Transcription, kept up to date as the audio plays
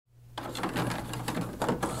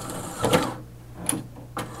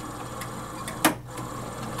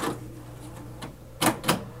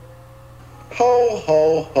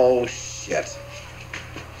ho, shit.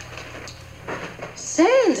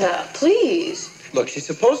 Santa, please. Look, she's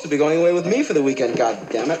supposed to be going away with me for the weekend,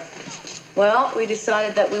 goddammit. Well, we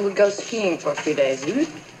decided that we would go skiing for a few days.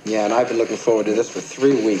 Yeah, and I've been looking forward to this for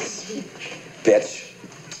 3 weeks. Bitch.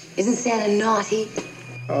 Isn't Santa naughty?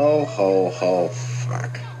 Oh, ho,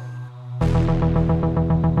 fuck.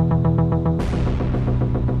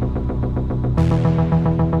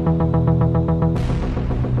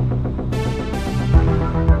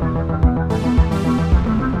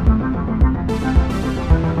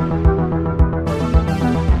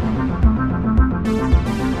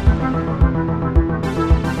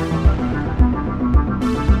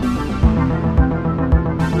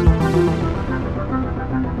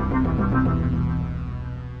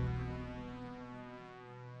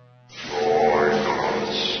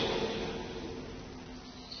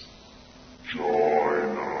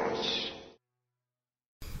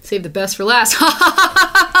 Save the best for last. Well,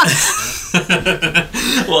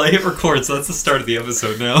 I hit record, so that's the start of the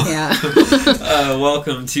episode now. Yeah.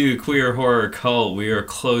 Welcome to Queer Horror Cult. We are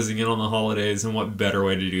closing in on the holidays, and what better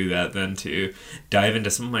way to do that than to dive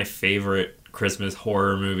into some of my favorite Christmas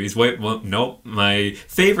horror movies. My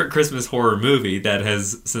favorite Christmas horror movie that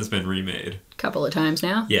has since been remade. Couple of times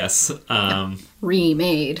now. Yes.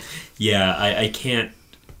 Remade. Yeah, I can't,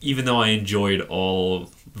 even though I enjoyed all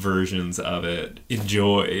versions of it,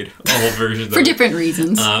 for different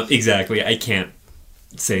reasons. Exactly. I can't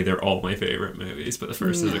say they're all my favorite movies, but the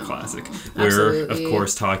first is a classic. Absolutely. We're, of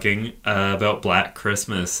course, talking about Black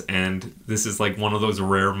Christmas, and this is like one of those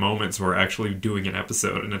rare moments where we're actually doing an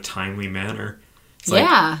episode in a timely manner. It's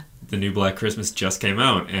like the new Black Christmas just came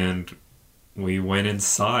out, and we went and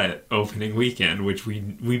saw it opening weekend, which we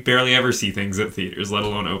barely ever see things at theaters, let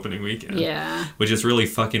alone opening weekend. Yeah. Which is really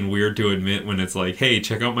fucking weird to admit when it's like, hey,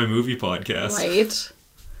 check out my movie podcast. Right.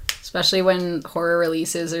 Especially when horror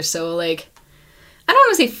releases are so, like, I don't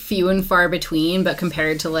want to say few and far between, but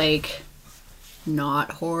compared to, like,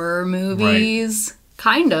 not horror movies,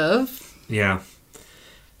 kind of. Yeah.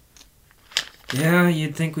 Yeah,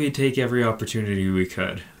 you'd think we'd take every opportunity we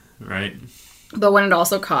could, right? But when it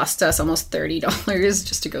also costs us almost $30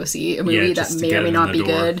 just to go see a movie that may or may not be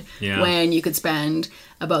good, when you could spend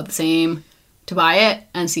about the same to buy it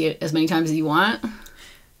and see it as many times as you want.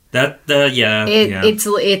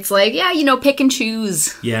 It's like, pick and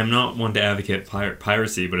choose. Yeah, I'm not one to advocate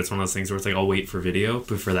piracy, but it's one of those things where it's like, I'll wait for video,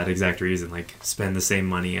 but for that exact reason, like, spend the same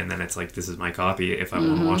money, and then it's like, this is my copy. If I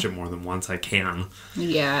want to watch it more than once, I can.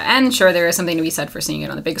 Yeah, and sure, there is something to be said for seeing it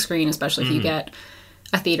on the big screen, especially if you get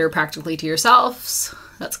a theater practically to yourselves.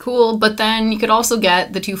 That's cool. But then you could also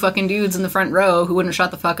get the two fucking dudes in the front row who wouldn't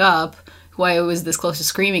shut the fuck up, who I was this close to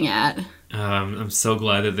screaming at. I'm so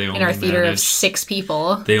glad that they only in our theater of 6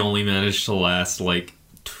 people. They only managed to last like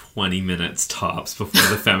 20 minutes tops before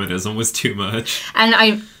the feminism was too much. And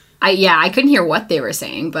I couldn't hear what they were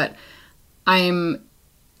saying, but I'm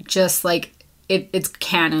just like, it's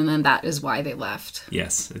canon, and that is why they left.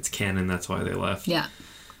 Yes, it's canon. That's why they left. Yeah,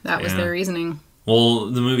 that was their reasoning. Well,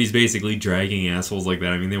 the movie's basically dragging assholes like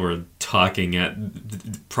that. I mean, they were talking at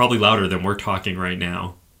probably louder than we're talking right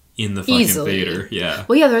now in the fucking theater. Yeah.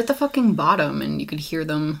 Well, yeah, they're at the fucking bottom, and you could hear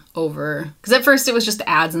them over. Because at first it was just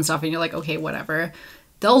ads and stuff, and you're like, okay, whatever.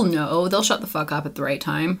 They'll know. They'll shut the fuck up at the right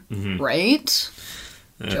time. Mm-hmm. Right?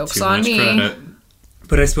 Joke's on me. Credit.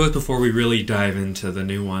 But I suppose before we really dive into the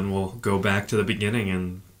new one, we'll go back to the beginning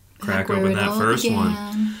and crack open that first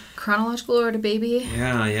one. Chronological order, baby.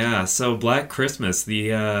 Yeah. So Black Christmas,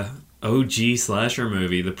 the OG slasher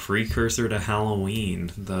movie, the precursor to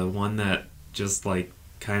Halloween, the one that just like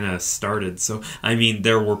kind of started. So I mean,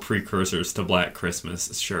 there were precursors to Black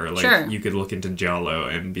Christmas, sure. You could look into Giallo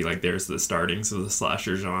and be like, there's the startings of the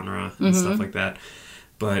slasher genre and stuff like that.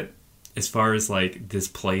 But as far as like this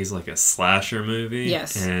plays like a slasher movie,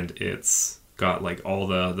 yes, and it's got like all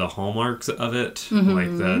the hallmarks of it,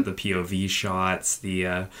 like the POV shots,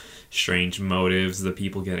 the strange motives, the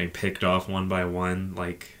people getting picked off one by one,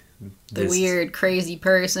 like the weird crazy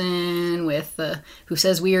person with who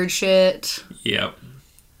says weird shit. Yep.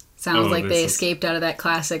 Sounds like they escaped out of that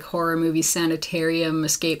classic horror movie sanitarium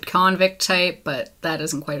escaped convict type, but that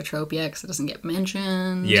isn't quite a trope yet because it doesn't get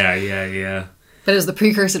mentioned. Yeah. But it was the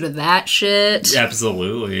precursor to that shit.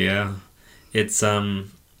 Absolutely, yeah. It's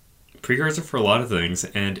precursor for a lot of things,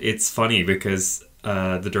 and it's funny because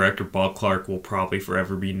the director Bob Clark will probably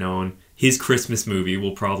forever be known. His Christmas movie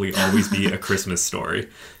will probably always be A Christmas Story.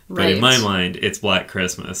 But in my mind, it's Black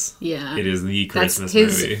Christmas. Yeah. It is the Christmas movie.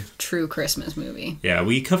 That's his true Christmas movie. Yeah,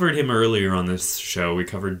 we covered him earlier on this show. We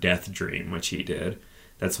covered Death Dream, which he did.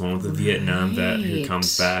 That's one with the Vietnam vet who Right.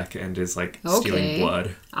 comes back and is like stealing Okay.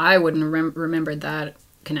 blood. I wouldn't remembered that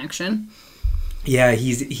connection. Yeah,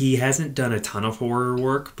 he hasn't done a ton of horror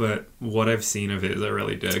work, but what I've seen of it, I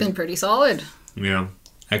really dig. It's been pretty solid. Yeah.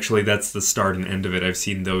 Actually, that's the start and end of it. I've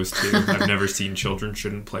seen those two. I've never seen Children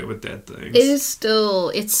Shouldn't Play with Dead Things. It is still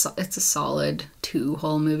it's a solid 2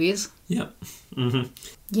 whole movies. Yep. Mm-hmm.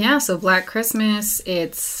 Yeah, so Black Christmas,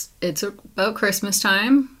 it's about Christmas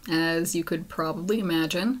time, as you could probably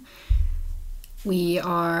imagine. We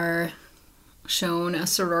are shown a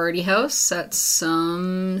sorority house at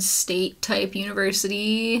some state-type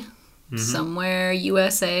university somewhere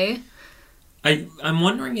USA. I'm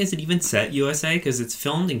wondering, is it even set USA? Because it's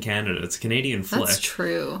filmed in Canada. It's a Canadian flick. That's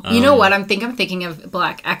true. You know what? I'm thinking of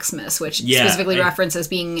Black Xmas, which Yeah, specifically references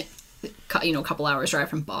being, a couple hours drive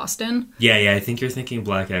from Boston. Yeah, I think you're thinking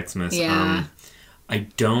Black Xmas. Yeah. I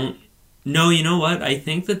don't... No, you know what? I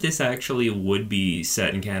think that this actually would be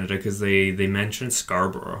set in Canada because they mentioned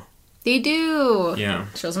Scarborough. They do. Yeah.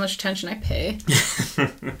 Shows how much attention I pay.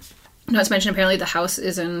 Not to mention, apparently the house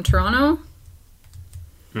is in Toronto.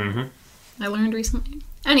 Mm-hmm. I learned recently.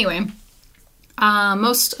 Anyway,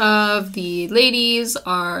 most of the ladies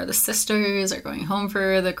the sisters are going home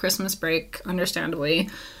for the Christmas break, understandably,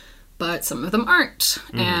 but some of them aren't.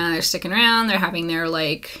 And they're sticking around. They're having their,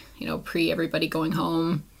 pre-everybody going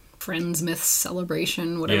home Friendsmith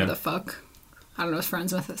celebration, whatever the fuck. I don't know if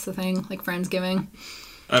Friendsmith is the thing, like Friendsgiving.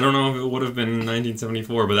 I don't know if it would have been in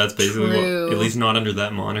 1974, but that's basically what, at least not under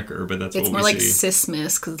that moniker, but that's It's what more we like see.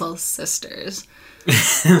 Sismas, because it's all sisters.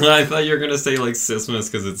 I thought you were going to say, like, Sismas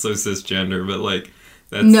because it's so cisgender, but, like,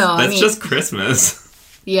 that's just Christmas.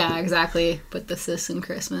 Yeah, exactly. But the sis and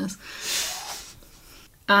Christmas.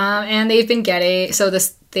 And they've been getting... So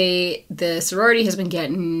the sorority has been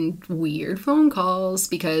getting weird phone calls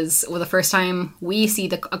because, the first time we see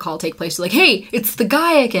a call take place, like, hey, it's the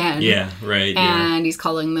guy again. Yeah, right, And he's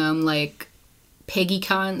calling them, like, piggy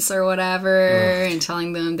cunts or whatever, and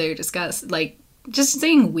telling them they're just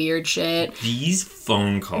saying weird shit. These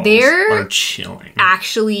phone calls They're are chilling.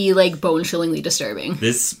 Actually, like, bone-chillingly disturbing.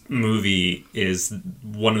 This movie is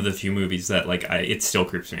one of the few movies that, like, it still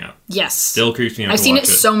creeps me out. Yes. Still creeps me out. I've seen it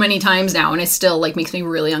so many times now, and it still, like, makes me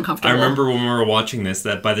really uncomfortable. I remember when we were watching this,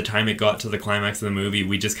 that by the time it got to the climax of the movie,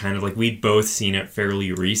 we just kind of, like, we'd both seen it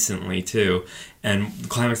fairly recently, too. And the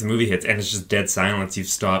climax of the movie hits, and it's just dead silence. You've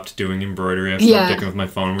stopped doing embroidery. I've stopped dicking with my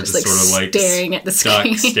phone. We're just sort of, like, staring at the stuck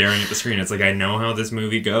screen. staring at the screen. It's like, I know how this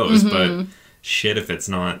movie goes, but shit if it's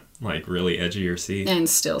not, like, really edge of your seat. And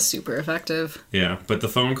still super effective. Yeah, but the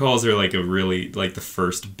phone calls are, like, a really, like, the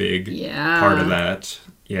first big part of that.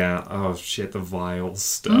 Yeah, oh shit, the vile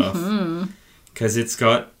stuff. Because it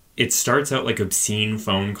starts out like obscene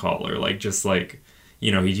phone caller, like, just like,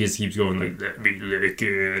 he just keeps going like, let me lick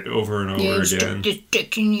it, over and over again. Just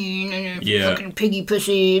dicking in, Yeah. fucking piggy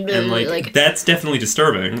pussy. And, like, that's definitely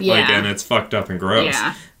disturbing. Yeah. Like, and it's fucked up and gross.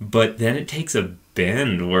 Yeah. But then it takes a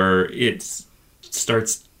bend where it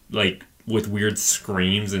starts, like, with weird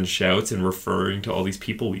screams and shouts and referring to all these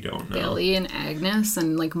people we don't know. Billy and Agnes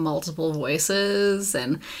and, like, multiple voices,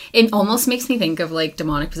 and it almost makes me think of, like,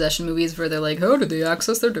 demonic possession movies where they're like, how do they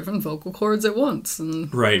access their different vocal cords at once?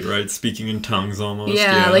 And Right, speaking in tongues almost.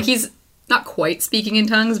 yeah, like, he's not quite speaking in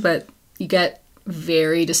tongues, but you get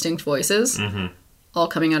very distinct voices, all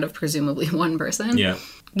coming out of presumably one person. Yeah.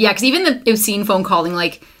 Yeah, because even the obscene phone calling,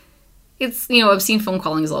 like, it's, obscene phone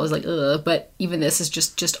calling is always like, ugh, but even this is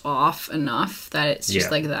just off enough that it's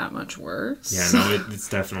just, like, that much worse. Yeah, no, it's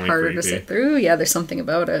definitely harder creepy. to sit through. Yeah, there's something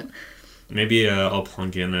about it. Maybe I'll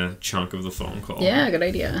plunk in a chunk of the phone call. Yeah, good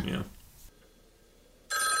idea. Yeah.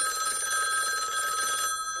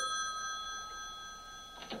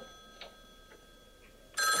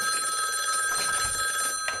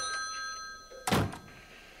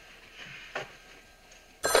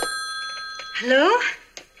 Hello?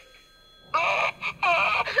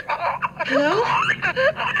 Hello?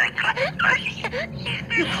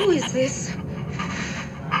 Who is this?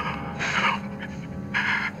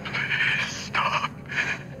 Stop.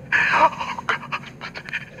 Oh, God.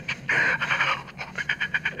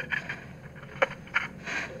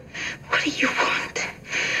 What do you want?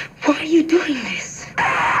 Why are you doing this?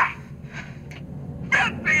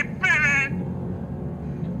 Let me, Billy.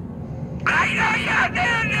 I know you're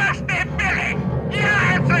there, Billy. Your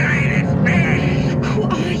answer is Billy. Who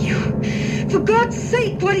are you? For God's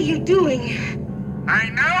sake, what are you doing? I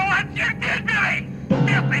know what you did, Billy.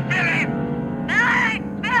 Filthy Billy. Billy!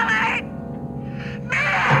 Billy!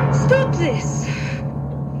 Billy! Stop this!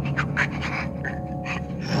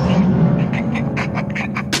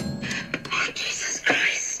 Oh, Jesus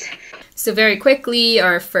Christ. So very quickly,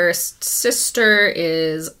 our first sister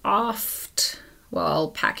is offed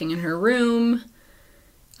while packing in her room.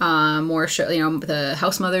 The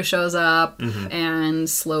house mother shows up, and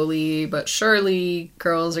slowly but surely,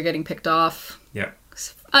 girls are getting picked off. Yeah.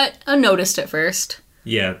 Unnoticed at first.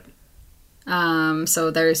 Yeah.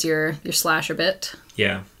 So there's your slasher bit.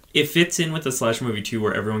 Yeah. It fits in with the slasher movie too,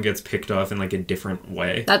 where everyone gets picked off in like a different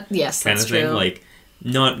way. Yes, kind that's of thing. true. Like,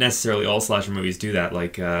 not necessarily all slasher movies do that.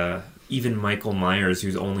 Like, even Michael Myers,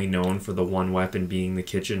 who's only known for the one weapon being the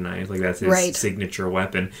kitchen knife, like that's his signature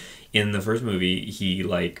weapon. In the first movie, he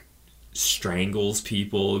like strangles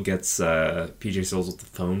people, gets PJ Souls with the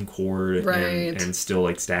phone cord, and still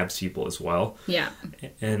like stabs people as well. Yeah.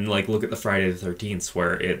 And like look at the Friday the 13th,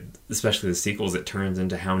 where it, especially the sequels, it turns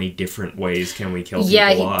into how many different ways can we kill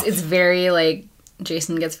people off. It's very like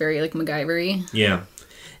Jason gets very like MacGyver-y. Yeah.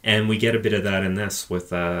 And we get a bit of that in this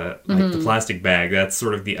with like the plastic bag. That's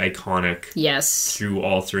sort of the iconic through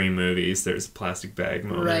all three movies. There's plastic bag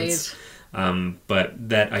moments. Right. But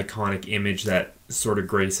that iconic image that sort of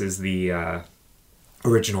graces the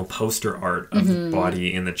original poster art of the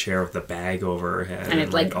body in the chair with the bag over her head. And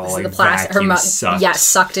it like all the like plastic sucked.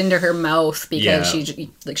 sucked into her mouth because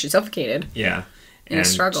she suffocated. Yeah. In a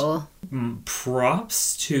struggle.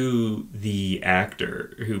 Props to the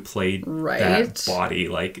actor who played Right. that body.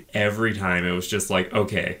 Like, every time it was just like,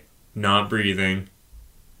 okay, not breathing,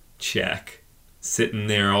 check. Sitting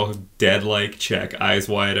there all dead-like, check. Eyes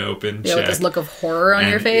wide open, check. With this look of horror on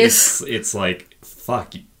your face. It's like,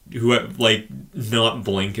 fuck, who, like, not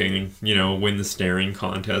blinking, win the staring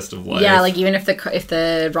contest of life. Yeah, like, even if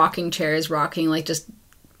the rocking chair is rocking, like, just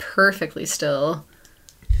perfectly still.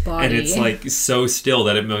 Body. And it's like so still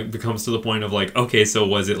that it becomes to the point of like, okay, so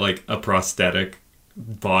was it like a prosthetic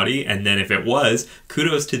body? And then if it was,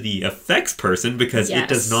 kudos to the effects person, because it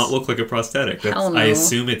does not look like a prosthetic. Hell no. I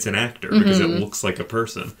assume it's an actor because it looks like a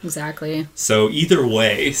person. Exactly. So either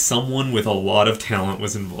way, someone with a lot of talent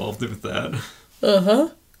was involved with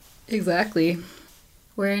that. Exactly.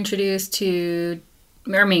 We're introduced to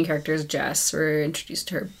our main character is Jess. We're introduced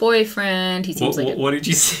to her boyfriend. He seems what did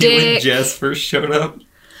you say when Jess first showed up?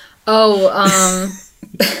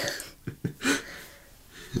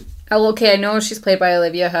 Okay, I know she's played by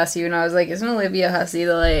Olivia Hussey, and I was like, isn't Olivia Hussey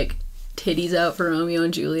the, like, titties out for Romeo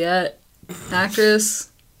and Juliet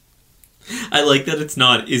actress? I like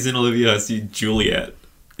that isn't Olivia Hussey Juliet.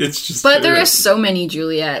 It's just... But there are so many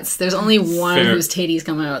Juliets. There's only one whose titties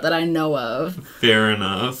come out that I know of. Fair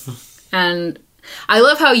enough. And I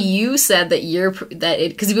love how you said that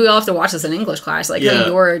because we all have to watch this in English class, like how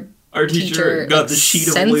your... Our teacher got the sheet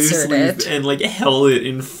of loose leaf and like held it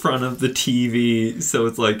in front of the TV, so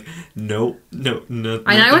it's like, no.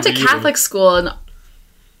 I went to Catholic school, and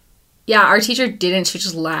our teacher didn't. She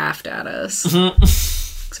just laughed at us. So I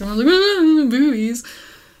was like, boobies.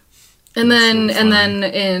 And then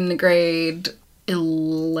in grade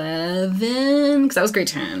 11, because that was grade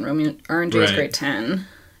 10. Orange was grade 10.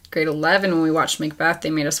 Grade 11, when we watched Macbeth,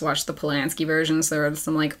 they made us watch the Polanski version, so there were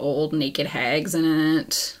some like old naked hags in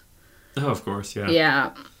it. Oh, of course, yeah.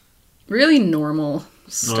 Yeah. Really normal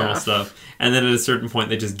stuff. And then at a certain point,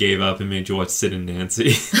 they just gave up and made you watch Sid and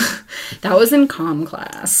Nancy. That was in comm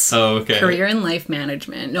class. Oh, okay. Career and Life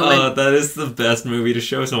Management. That is the best movie to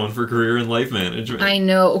show someone for career and life management. I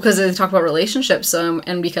know, because they talk about relationships,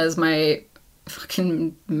 and because my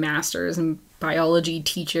fucking master's in biology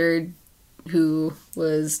teacher, who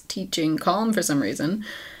was teaching comm for some reason,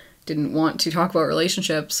 didn't want to talk about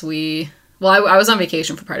relationships, I was on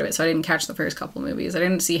vacation for part of it, so I didn't catch the first couple movies. I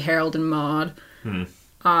didn't see Harold and Maude.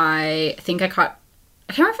 I think I can't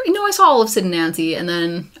remember. I saw all of Sid and Nancy, and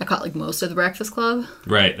then I caught like most of The Breakfast Club.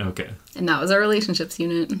 Right. Okay. And that was our relationships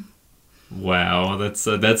unit. Wow, that's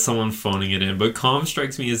someone phoning it in. But comm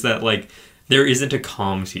strikes me as that like there isn't a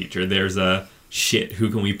comm teacher. There's a shit. Who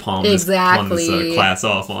can we palm this class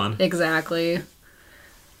off on? Exactly.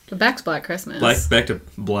 But back to Black Christmas.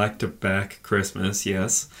 Black to back Christmas,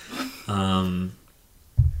 yes.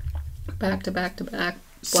 Back to back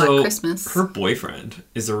Christmas. Her boyfriend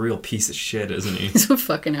is a real piece of shit, isn't he? He's a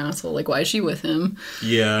fucking asshole. Like, why is she with him?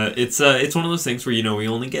 Yeah, it's one of those things where, we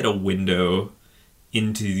only get a window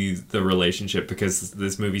into the relationship because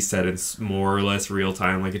this movie's set in more or less real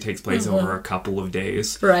time. Like, it takes place over a couple of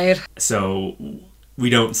days. Right. So we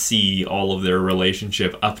don't see all of their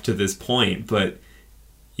relationship up to this point, but...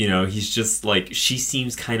 he's just like, she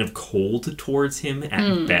seems kind of cold towards him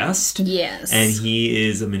at best. Yes. And he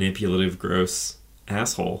is a manipulative, gross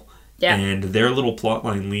asshole. Yeah. And their little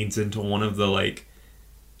plotline leads into one of the, like,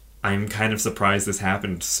 I'm kind of surprised this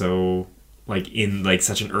happened so, like, in, like,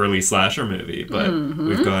 such an early slasher movie. But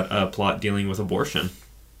we've got a plot dealing with abortion.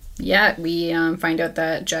 Yeah, we find out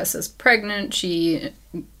that Jess is pregnant. She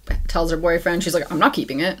tells her boyfriend, she's like, I'm not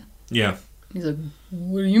keeping it. Yeah. He's like,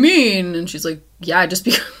 what do you mean? And she's like, yeah, just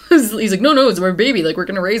because. He's like, no, it's our baby. Like, we're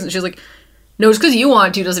going to raise it. She's like, no, just because you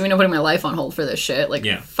want to doesn't mean I'm putting my life on hold for this shit. Like,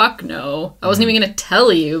 Yeah. fuck no. I wasn't even going to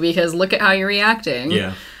tell you because look at how you're reacting.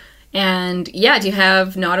 Yeah. And yeah, to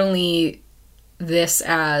have not only this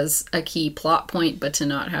as a key plot point, but to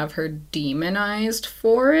not have her demonized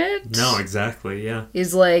for it. No, exactly, yeah.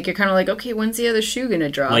 Is like, you're kind of like, okay, when's the other shoe gonna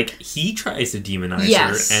drop? Like, he tries to demonize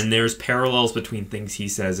Yes. her, and there's parallels between things he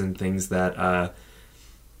says and things that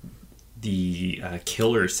the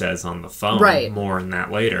killer says on the phone. Right. More on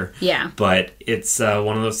that later. Yeah. But it's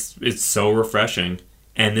one of those, it's so refreshing.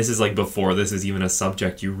 And this is like before this is even a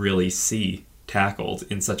subject you really see tackled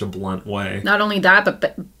in such a blunt way. Not only that,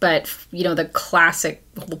 but you know, the classic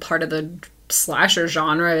whole part of the slasher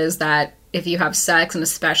genre is that if you have sex, and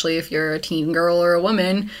especially if you're a teen girl or a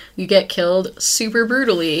woman, you get killed super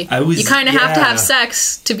brutally. You kind of have to have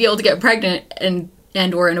sex to be able to get pregnant and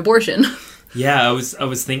or an abortion. Yeah, I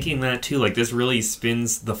was thinking that too. Like, this really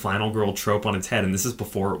spins the final girl trope on its head, and this is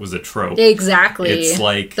before it was a trope. Exactly. It's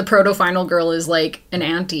like the proto-final girl is like an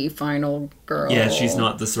anti-final girl. Yeah, she's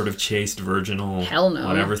not the sort of chaste, virginal, hell no.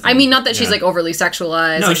 whatever thing. I mean, not that she's like overly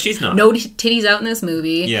sexualized. No, like, she's not. No titties out in this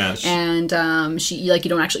movie. Yeah, and she like you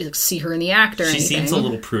don't actually like, see her in the act or anything. She seems a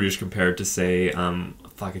little prudish compared to say, fuck,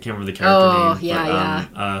 I can't remember the character name. Yeah,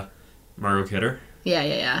 but, Margot Kidder.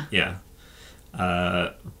 Yeah.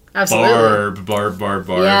 Yeah. Absolutely. Barb.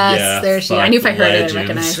 Yes, yeah, there she. I knew if I heard it, I'd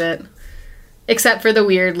recognize it. Except for the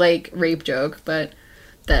weird like rape joke, but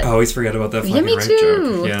that. I always forget about that fucking yeah, me rape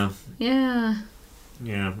too. joke.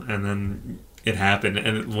 Yeah. And then it happened,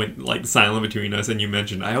 and it went like silent between us. And you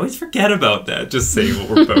mentioned, I always forget about that. Just saying what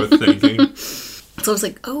we're both thinking. So I was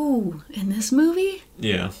like, oh, in this movie?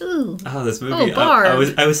 Yeah. Ooh. Oh, this movie. Oh,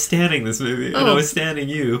 Barb. I was standing this movie, and I was standing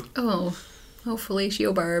you. Oh,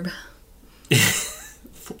 fellatio Barb.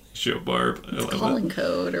 Show Barb. I love Calling it.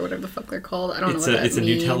 code or whatever the fuck they're called. I don't know what that means. It's a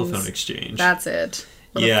new telephone exchange. That's it.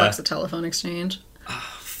 What the fuck's a telephone exchange? Oh,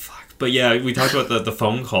 fuck. But yeah, we talked about the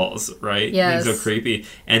phone calls, right? Yes. Being so creepy.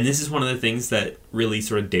 And this is one of the things that really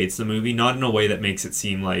sort of dates the movie. Not in a way that makes it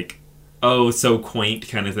seem like, oh, so quaint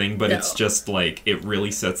kind of thing, but it's just like, it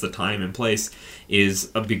really sets the time and place.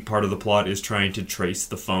 Is a big part of the plot is trying to trace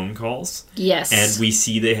the phone calls. Yes. And we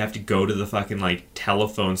see they have to go to the fucking like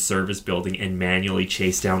telephone service building and manually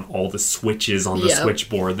chase down all the switches on the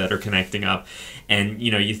switchboard that are connecting up. And,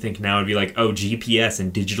 you know, you think now it'd be like, oh, GPS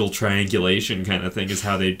and digital triangulation kind of thing is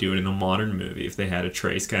how they'd do it in a modern movie if they had a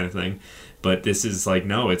trace kind of thing. But this is like,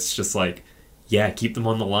 no, it's just like, yeah, keep them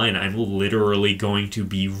on the line. I'm literally going to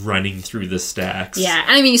be running through the stacks. Yeah,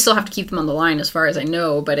 and I mean, you still have to keep them on the line as far as I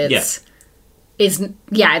know, but it's... you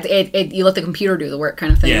let the computer do the work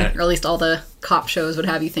kind of thing. Yeah. Or at least all the cop shows would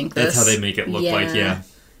have you think this. That's how they make it look like, yeah.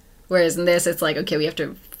 Whereas in this, it's like, okay, we have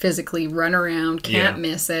to physically run around, can't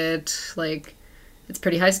miss it. Like, it's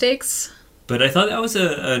pretty high stakes. But I thought that was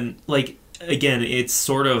like, again, it's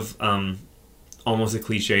sort of almost a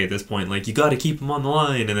cliche at this point. Like, you gotta keep them on the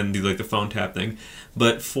line and then do, like, the phone tap thing.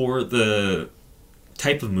 But for the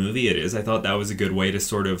type of movie it is, I thought that was a good way to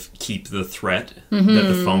sort of keep the threat that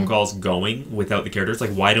the phone call's going without the characters. Like,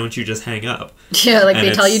 why don't you just hang up? Yeah, like and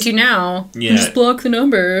they tell you to now. Yeah. Just block the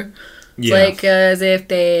number. It's Yeah. like as if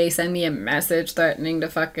they send me a message threatening to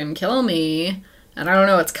fucking kill me, and I don't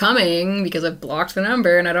know what's coming because I've blocked the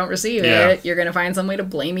number and I don't receive it. You're gonna find some way to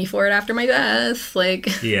blame me for it after my death.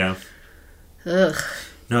 Like, Yeah. ugh.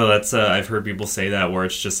 No, that's I've heard people say that where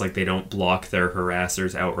it's just like they don't block their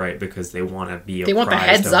harassers outright because they want to be They want the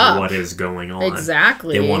apprised heads of up. what is going on.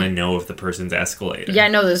 Exactly. They want to know if the person's escalated. Yeah,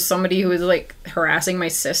 no, there's somebody who was like harassing my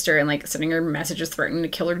sister and like sending her messages threatening to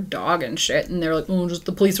kill her dog and shit, and they're like, oh, just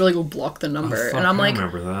the police were like, oh, block the number. Oh, fuck, and I'm I like,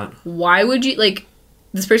 remember that. why would you, like,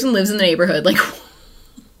 this person lives in the neighborhood, like,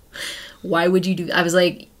 why would you do, I was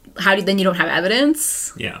like, how do, then you don't have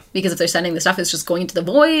evidence? Yeah. Because if they're sending the stuff, it's just going into the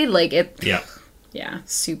void, like, it, Yeah. yeah,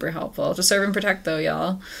 super helpful. Just serve and protect, though,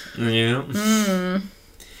 y'all. Yeah.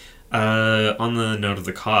 On the note of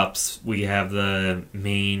the cops, we have the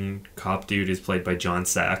main cop dude who's played by John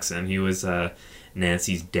Saxon. He was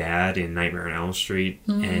Nancy's dad in Nightmare on Elm Street,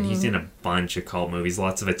 and he's in a bunch of cult movies,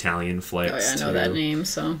 lots of Italian flicks. Oh, yeah, I know too. that name,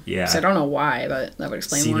 so. Yeah. So I don't know why, but that would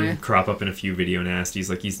explain Seen why. him crop up in a few video nasties,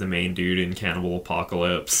 like he's the main dude in Cannibal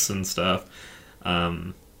Apocalypse and stuff.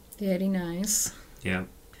 Very nice. Yeah.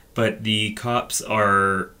 But the cops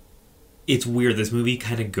are... It's weird. This movie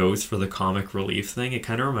kind of goes for the comic relief thing. It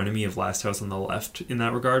kind of reminded me of Last House on the Left in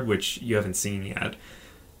that regard, which you haven't seen yet.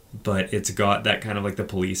 but it's got that kind of like the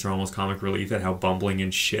police are almost comic relief at how bumbling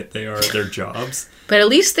and shit they are at their jobs. But at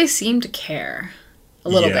least they seem to care. A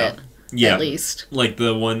little bit. Yeah. At least. Like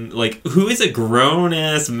the one, like, who is a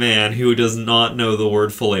grown-ass man who does not know the word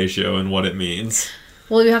fellatio and what it means?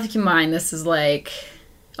 Well, you have to keep in mind, this is like...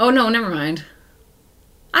 Oh, no, never mind.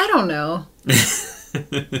 I don't know.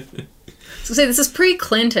 So say this is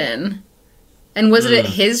pre-Clinton. And was it at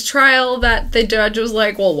his trial that the judge was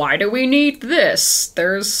like, well, why do we need this?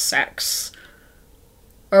 There's sex.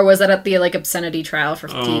 Or was that at the, like, obscenity trial for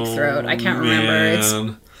Deep Throat? I can't remember. It's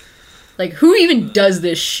like, who even does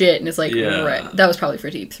this shit? And it's like, right. That was probably for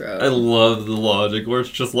Deep Throat. I love the logic where it's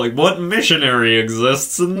just like, what missionary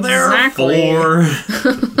exists and Exactly. therefore...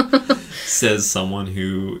 Says someone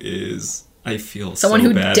who is... I feel Someone so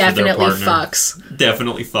who bad definitely for their partner. fucks.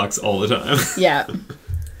 Definitely fucks all the time. Yeah.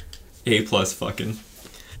 A+ fucking.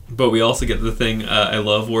 But we also get the thing I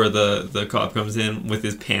love where the cop comes in with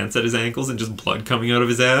his pants at his ankles and just blood coming out of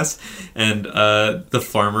his ass, and the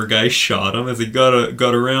farmer guy shot him as he got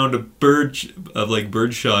around a bird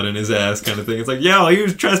shot in his ass kind of thing. It's like, yeah, he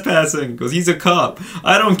was trespassing because he's a cop.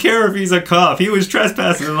 I don't care if he's a cop. He was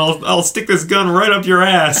trespassing, and I'll stick this gun right up your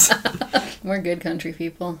ass. We're good country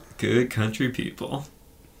people. Good country people.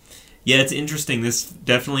 Yeah, it's interesting. This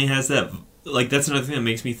definitely has that. Like, that's another thing that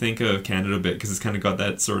makes me think of Canada a bit, because it's kind of got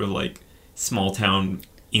that sort of, like, small town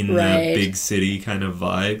in the big city kind of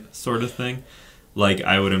vibe sort of thing. Like,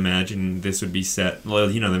 I would imagine this would be set... Well,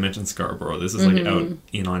 you know, they mentioned Scarborough. This is, like, out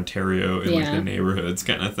in Ontario in, like, the neighborhoods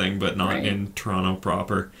kind of thing, but not in Toronto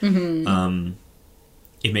proper.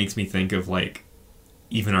 It makes me think of, like,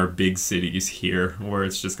 even our big cities here, where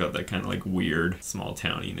it's just got that kind of, like, weird small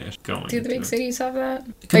towny-ish going. Do the big cities have that?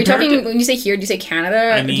 Compared Are you talking, when you say here, do you say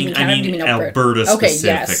Canada? I mean, do you mean Alberta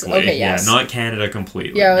specifically. Okay, yes. Yeah, not Canada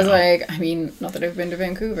completely. Yeah, I was no. like, I mean, not that I've been to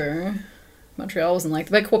Vancouver. Montreal wasn't like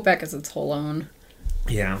that, but Quebec is its whole own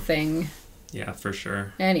thing. Yeah, for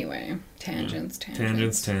sure. Anyway, tangents.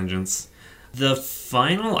 The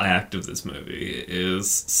final act of this movie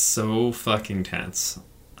is so fucking tense.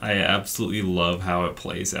 I absolutely love how it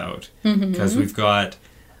plays out. Because we've got...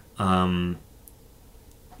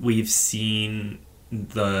 we've seen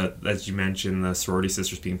as you mentioned, the sorority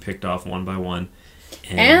sisters being picked off one by one.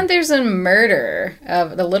 And there's a murder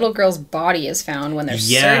of the little girl's body is found when they're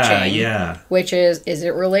searching. Yeah. Which is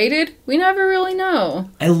it related? We never really know.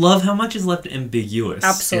 I love how much is left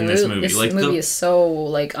ambiguous in this movie. This movie is so,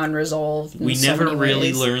 like, unresolved. We never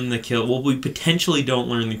really learn the kill. Well, we potentially don't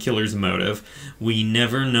learn the killer's motive. We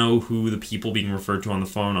never know who the people being referred to on the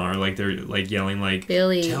phone are. Like, they're, like, yelling, like,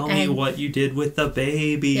 Billy, tell me what you did with the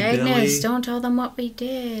baby, Agnes, Billy. don't tell them what we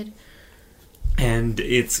did. And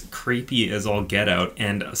it's creepy as all get out,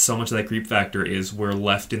 and so much of that creep factor is we're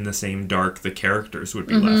left in the same dark the characters would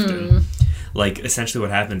be left in. Like, essentially what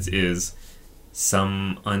happens is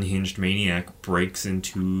some unhinged maniac breaks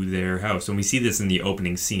into their house. And we see this in the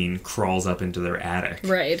opening scene, crawls up into their attic.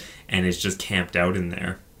 Right. And is just camped out in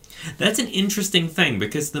there. That's an interesting thing,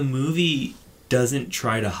 because the movie doesn't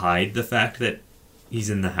try to hide the fact that he's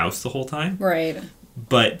in the house the whole time. Right.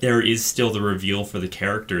 But there is still the reveal for the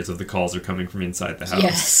characters of the calls are coming from inside the house.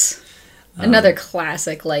 Yes. Another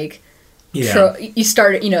classic, like, yeah. You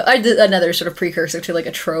start, another sort of precursor to, like,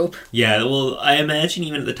 a trope. Yeah, well, I imagine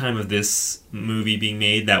even at the time of this movie being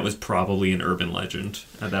made, that was probably an urban legend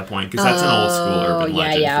at that point, because that's an old school urban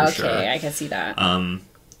legend for sure. I can see that. I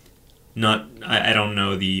don't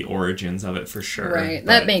know the origins of it for sure. Right,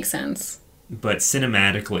 that makes sense. But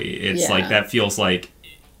cinematically, it's like, that feels like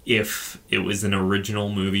if it was an original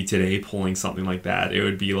movie today pulling something like that, it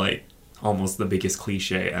would be like almost the biggest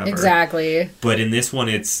cliche ever. Exactly. But in this one,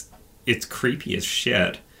 it's creepy as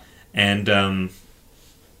shit. And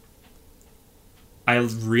I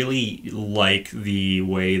really like the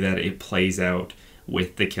way that it plays out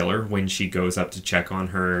with the killer when she goes up to check on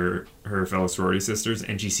her fellow sorority sisters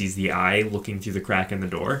and she sees the eye looking through the crack in the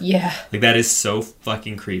door. Yeah. Like, that is so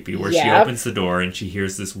fucking creepy, where she opens the door and she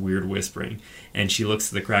hears this weird whispering and she looks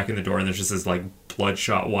to the crack in the door and there's just this, like,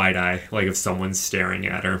 bloodshot wide eye, like if someone's staring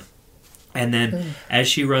at her. And then as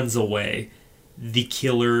she runs away, the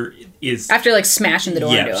killer is... After, like, smashing the door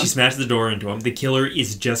into him. Yeah, she smashes the door into him. The killer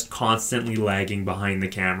is just constantly lagging behind the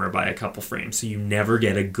camera by a couple frames, so you never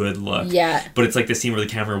get a good look. Yeah. But it's like the scene where the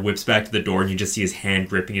camera whips back to the door and you just see his hand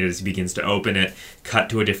gripping it as he begins to open it, cut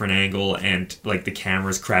to a different angle, and, like, the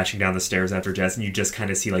camera's crashing down the stairs after Jess, and you just kind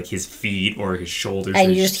of see, like, his feet or his shoulders.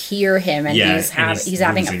 And you just hear him, and he's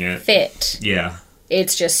having a fit. Yeah.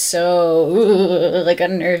 It's just so, like,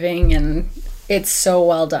 unnerving, and... It's so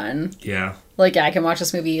well done. Yeah. Like, I can watch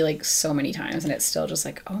this movie, like, so many times, and it's still just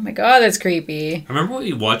like, oh my god, that's creepy. I remember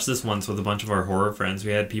we watched this once with a bunch of our horror friends.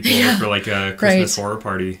 We had people over for, like, a Christmas horror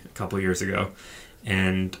party a couple years ago.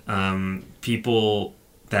 And people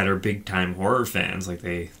that are big-time horror fans, like,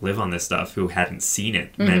 they live on this stuff, who hadn't seen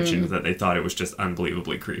it, mentioned that they thought it was just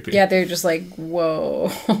unbelievably creepy. Yeah, they're just like,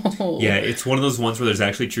 whoa. Yeah, it's one of those ones where there's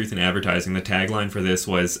actually truth in advertising. The tagline for this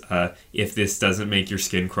was, if this doesn't make your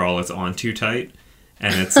skin crawl, it's on too tight.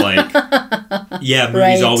 And it's like, yeah, movies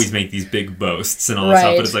Right. always make these big boasts and all that stuff,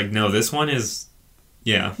 Right. but it's like, no, this one is,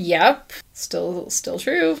 yeah. Yep. Still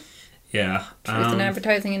true. Yeah. Truth in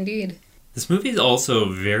advertising, indeed. This movie is also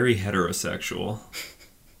very heterosexual.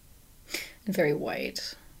 And very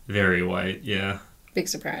white. Very white, yeah. Big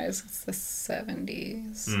surprise. It's the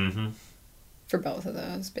 70s. Mm-hmm. For both of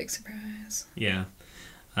those. Big surprise. Yeah.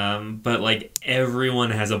 But, like, everyone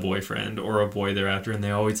has a boyfriend or a boy they're after, and they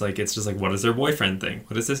always, like, it's just like, what does their boyfriend think?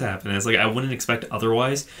 What does this happen? And it's like, I wouldn't expect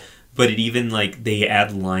otherwise, but it even, like, they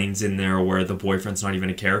add lines in there where the boyfriend's not even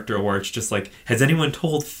a character, where it's just like, has anyone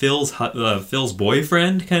told Phil's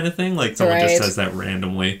boyfriend kind of thing? Like, someone just Right. says that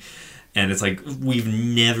randomly. And it's like, we've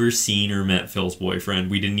never seen or met Phil's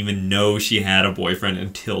boyfriend. We didn't even know she had a boyfriend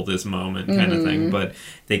until this moment kind of thing. But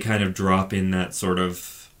they kind of drop in that sort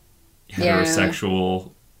of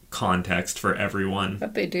heterosexual context for everyone.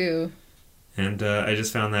 But they do. And I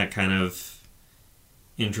just found that kind of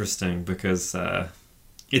interesting because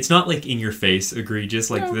it's not like in your face egregious.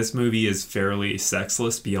 Like, this movie is fairly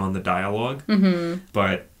sexless beyond the dialogue. Mm-hmm.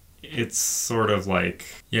 But it's sort of like,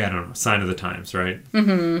 yeah, I don't know, sign of the times, right?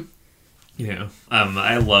 Mm-hmm. Yeah.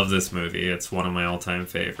 I love this movie. It's one of my all-time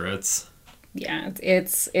favorites. Yeah,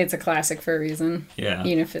 it's a classic for a reason. Yeah.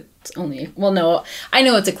 Even if it's only... Well, no, I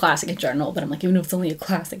know it's a classic in general, but I'm like, even if it's only a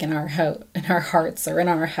classic in our hearts or in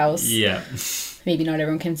our house. Yeah. Maybe not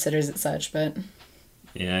everyone considers it such, but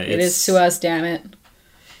Yeah. it is to us, damn it.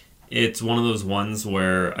 It's one of those ones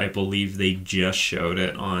where I believe they just showed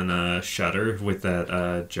it on Shudder with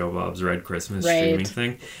that Joe Bob's Red Christmas streaming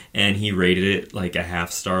thing, and he rated it like a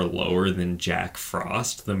half-star lower than Jack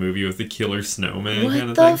Frost, the movie with the killer snowman What kind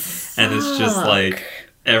of the thing. And it's just fuck? like,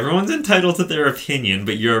 everyone's entitled to their opinion,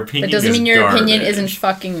 but your opinion That doesn't is mean your garbage. opinion isn't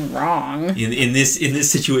fucking wrong. In this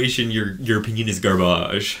situation, your opinion is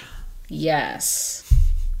garbage. Yes.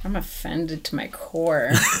 I'm offended to my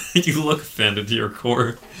core. You look offended to your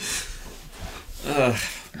core.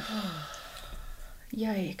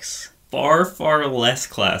 Yikes. Far, far less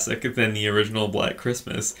classic than the original Black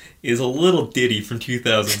Christmas is a little ditty from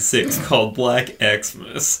 2006 called Black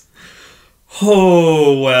Xmas.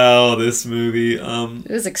 Oh, wow, this movie. It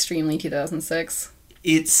was extremely 2006.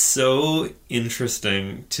 It's so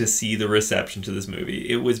interesting to see the reception to this movie.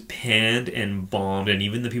 It was panned and bombed, and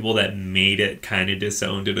even the people that made it kind of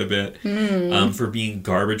disowned it a bit for being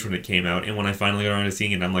garbage when it came out. And when I finally got around to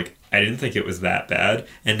seeing it, I'm like, I didn't think it was that bad.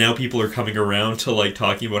 And now people are coming around to, like,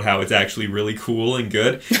 talking about how it's actually really cool and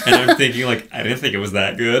good. And I'm thinking, like, I didn't think it was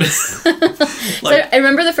that good. So I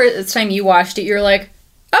remember the first time you watched it, you were like,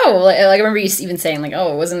 oh, like I remember you even saying, like,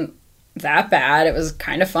 oh, it wasn't that bad. It was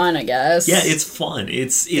kind of fun, I guess. Yeah, it's fun.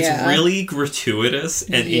 It's Yeah. really gratuitous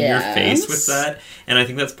and in your face with Yes. that. And I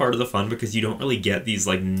think that's part of the fun because you don't really get these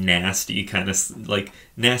like nasty kind of like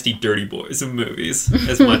nasty dirty boys in movies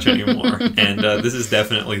as much anymore. And this is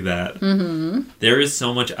definitely that. Mm-hmm. There is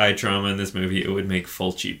so much eye trauma in this movie. It would make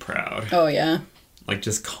Fulci proud. Oh, yeah. Like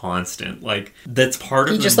just constant. Like that's part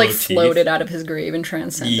of He the just, like, motif. floated out of his grave and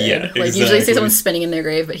transcended. Yeah, Like, usually say exactly. someone's spinning in their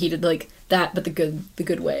grave, but he did, like, that, but the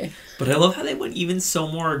good way. But I love how they went even so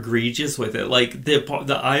more egregious with it. Like,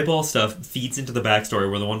 the eyeball stuff feeds into the backstory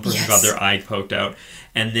where the one person got Yes. their eye poked out.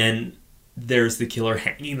 And then there's the killer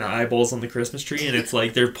hanging the eyeballs on the Christmas tree. And it's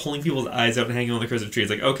like they're pulling people's eyes out and hanging on the Christmas tree.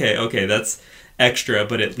 It's like, okay, that's extra.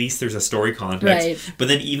 But at least there's a story context. Right. But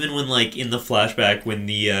then even when, like, in the flashback when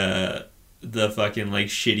the fucking, like,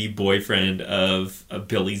 shitty boyfriend of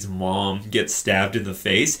Billy's mom gets stabbed in the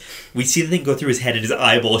face, we see the thing go through his head and his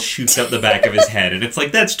eyeball shoots out the back of his head. And it's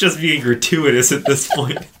like, that's just being gratuitous at this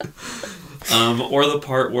point. Or the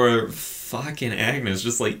part where fucking Agnes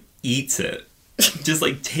just, like, eats it. Just,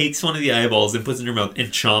 like, takes one of the eyeballs and puts it in her mouth and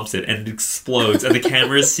chomps it and it explodes. And the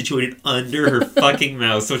camera is situated under her fucking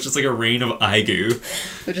mouth. So it's just like a rain of eye goo.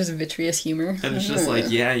 Which is vitreous humor. And it's just like,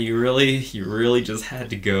 yeah, you really just had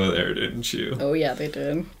to go there, didn't you? Oh, yeah, they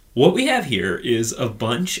did. What we have here is a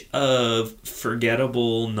bunch of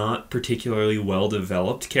forgettable, not particularly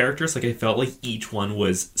well-developed characters. Like, I felt like each one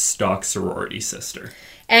was stock sorority sister.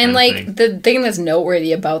 And, kind of like, thing. the thing that's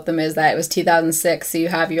noteworthy about them is that it was 2006, so you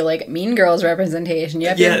have your, like, Mean Girls representation, you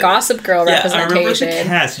have your Gossip Girl representation. I remember the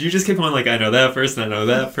cast. You just kept going, like, I know that person, I know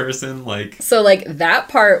that person, like... So, like, that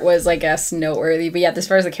part was, I guess, noteworthy. But, yeah, as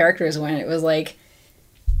far as the characters went, it was, like...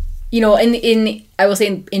 You know, in I will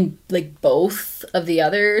say, in like, both of the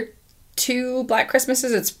other two Black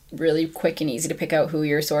Christmases, it's really quick and easy to pick out who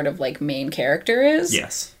your sort of, like, main character is.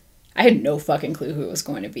 Yes. I had no fucking clue who it was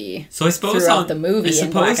going to be. So I suppose throughout the movie in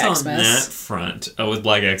Black on Xmas. that front, with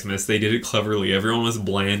Black Xmas, they did it cleverly. Everyone was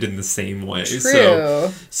bland in the same way. True.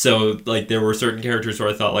 So like, there were certain characters where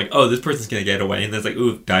I thought, like, oh, this person's gonna get away, and that's like,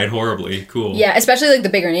 ooh, died horribly. Cool. Yeah, especially, like, the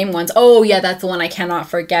bigger name ones. Oh, yeah, that's the one I cannot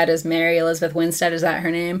forget is Mary Elizabeth Winstead. Is that her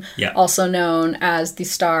name? Yeah. Also known as the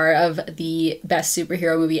star of the best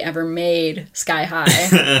superhero movie ever made, Sky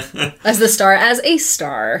High. as a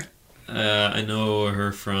star. I know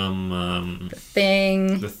her from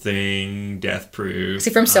Thing. The Thing, Death Proof. See,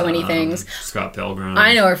 from so many things. Scott Pilgrim.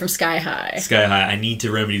 I know her from Sky High. Sky High. I need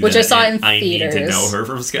to remedy Which that. I saw in I theaters. need to know her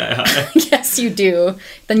from Sky High. Yes, you do.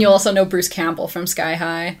 Then you'll also know Bruce Campbell from Sky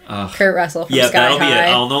High. Kurt Russell from Sky that'll High. be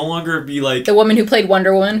it. I'll no longer be like... The woman who played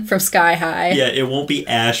Wonder Woman from Sky High. Yeah, it won't be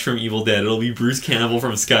Ash from Evil Dead. It'll be Bruce Campbell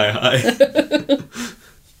from Sky High.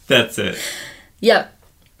 That's it. Yep.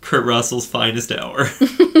 Kurt Russell's finest hour.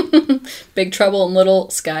 Big Trouble in Little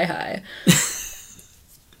Sky High.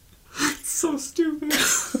 So stupid.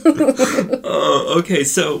 Okay,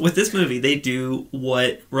 so with this movie, they do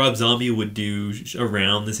what Rob Zombie would do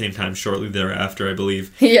around the same time, shortly thereafter, I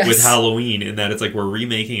believe, Yes. with Halloween, in that it's like we're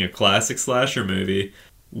remaking a classic slasher movie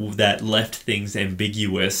that left things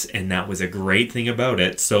ambiguous, and that was a great thing about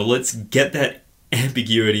it. So let's get that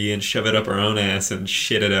ambiguity and shove it up our own ass and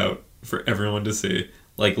shit it out for everyone to see.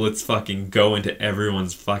 Like, let's fucking go into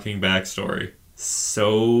everyone's fucking backstory.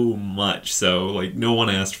 So much so, like, no one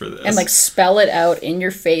asked for this. And, like, spell it out in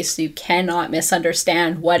your face so you cannot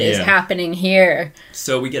misunderstand what is happening here.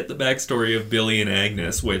 So we get the backstory of Billy and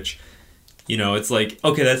Agnes, which, you know, it's like,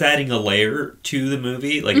 okay, that's adding a layer to the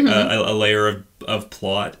movie, like a layer of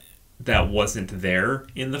plot that wasn't there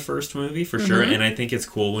in the first movie, for sure. And I think it's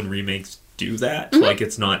cool when remakes do that. Like,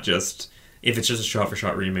 it's not just, if it's just a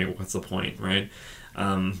shot-for-shot remake, what's the point, right?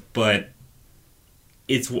 But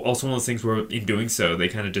it's also one of those things where, in doing so, they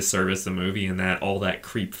kind of disservice the movie, and that all that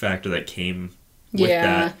creep factor that came with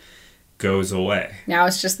that goes away. Now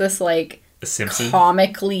it's just this, like, A Simpson?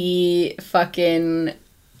 comically fucking,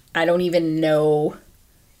 I don't even know,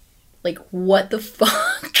 like, what the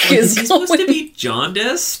fuck is he going supposed to be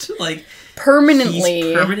jaundiced? Like, permanently.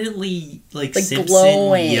 he's permanently, like Simpson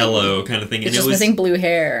glowing. yellow kind of thing. It's And just it was missing blue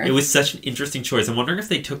hair. It was such an interesting choice. I'm wondering if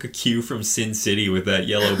they took a cue from Sin City with that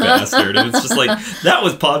yellow bastard. And it's just like, that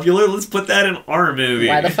was popular, let's put that in our movie.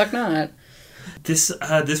 Why the fuck not? This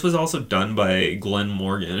was also done by Glenn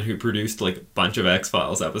Morgan, who produced like a bunch of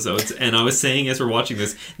X-Files episodes. And I was saying as we're watching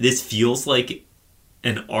this feels like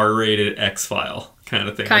an R-rated X-File kind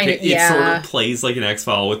of thing. It sort of plays like an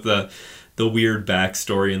X-File with the weird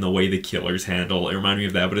backstory and the way the killers handle. It reminded me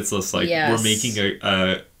of that, but it's just like, we're making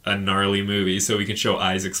a gnarly movie so we can show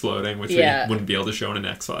eyes exploding, which we wouldn't be able to show in an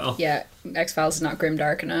X-File. Yeah, X-Files is not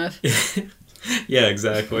grimdark enough. Yeah,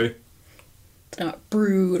 exactly. It's not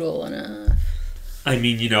brutal enough. I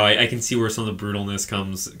mean, you know, I can see where some of the brutalness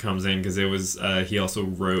comes in, because it was he also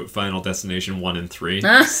wrote Final Destination 1 and 3.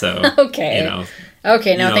 So okay. You know,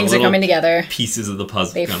 okay, now things are coming together. Pieces of the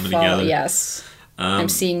puzzle coming together. Yes. I'm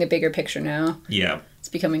seeing the bigger picture now. Yeah. It's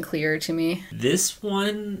becoming clearer to me. This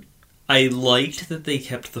one, I liked that they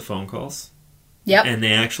kept the phone calls. Yep. And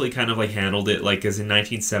they actually kind of like handled it like, as in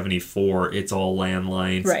 1974, it's all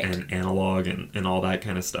landlines and analog and all that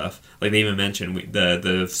kind of stuff. Like, they even mentioned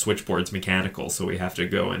the switchboard's mechanical, so we have to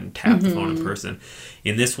go and tap the phone in person.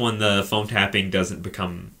 In this one, the phone tapping doesn't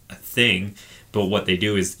become a thing, but what they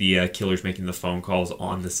do is the killer's making the phone calls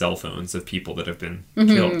on the cell phones of people that have been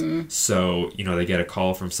killed. So, you know, they get a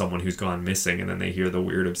call from someone who's gone missing, and then they hear the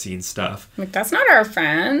weird, obscene stuff. Like, that's not our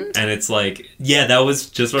friend. And it's like, yeah, that was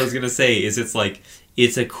just what I was going to say, is it's like,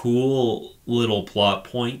 it's a cool little plot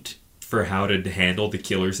point for how to handle the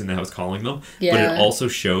killers in the house calling them. Yeah. But it also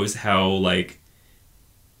shows how, like,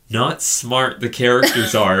 not smart the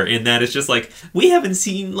characters are, in that it's just like, we haven't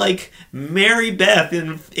seen, like, Mary Beth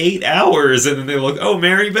in 8 hours, and then they look, oh,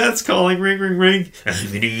 Mary Beth's calling, ring, ring, ring, I'm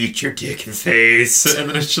gonna eat your dick and face, and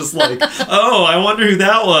then it's just like, oh, I wonder who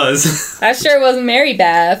that was. That sure wasn't Mary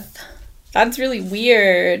Beth. That's really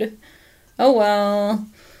weird. Oh well.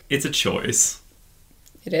 It's a choice.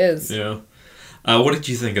 It is. Yeah. What did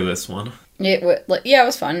you think of this one? It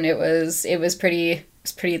was fun. It was pretty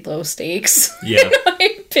low stakes. Yeah. In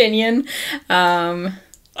my opinion.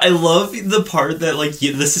 I love the part that, like,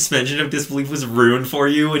 the suspension of disbelief was ruined for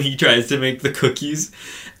you when he tries to make the cookies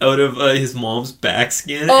out of his mom's back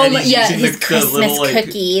skin. Oh, and he's using his Christmas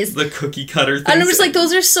cookies. The cookie cutter thing. And I'm just like,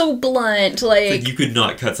 those are so blunt. Like you could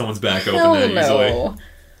not cut someone's back hell open that easily.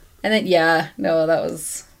 And then, that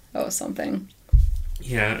was something.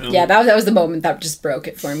 Yeah. Yeah, that was the moment that just broke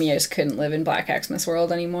it for me. I just couldn't live in Black Xmas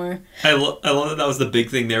world anymore. I love that was the big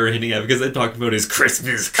thing they were hinting at, because they talked about his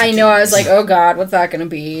Christmas cookies. I know, I was like, oh god, what's that gonna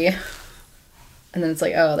be? And then it's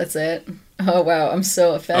like, oh, that's it. Oh wow, I'm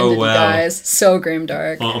so offended, you guys. So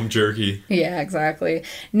grimdark. Jerky. Yeah, exactly.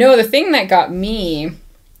 No, the thing that got me,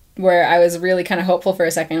 where I was really kind of hopeful for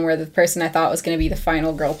a second, where the person I thought was going to be the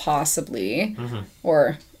final girl there's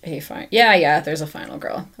a final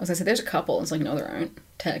girl. I was gonna say there's a couple. It's like, no, there aren't.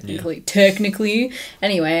 Technically.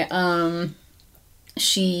 Anyway,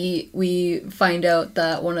 we find out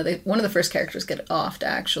that one of the first characters get offed,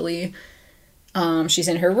 actually. She's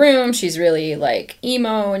in her room, she's really like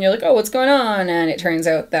emo, and you're like, oh, what's going on? And it turns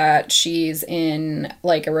out that she's in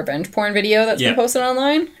like a revenge porn video that's been posted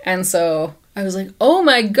online. And so I was like, oh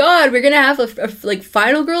my god, we're gonna have a like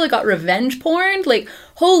final girl that got revenge porn? Like,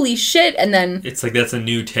 holy shit. And then it's like, that's a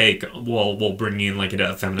new take while bringing in like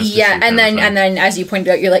a feminist issue, and then as you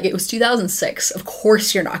pointed out, you're like, it was 2006, of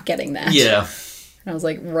course you're not getting that. Yeah. And I was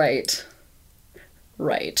like, right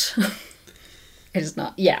it's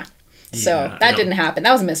not. So that didn't happen.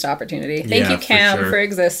 That was a missed opportunity. Thank you, Cam, for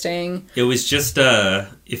existing. It was just,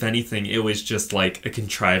 if anything, it was just like a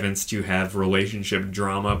contrivance to have relationship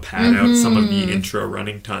drama pad out some of the intro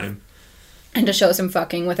running time. And to show some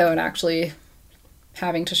fucking without actually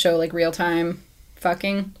having to show like real time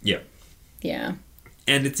fucking. Yeah. Yeah.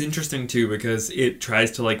 And it's interesting too, because it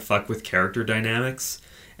tries to like fuck with character dynamics.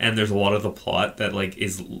 And there's a lot of the plot that like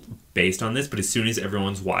is based on this, but as soon as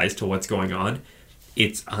everyone's wise to what's going on,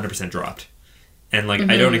 it's 100% dropped. And like,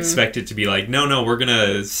 I don't expect it to be like, no, we're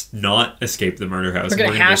gonna not escape the murder house. We're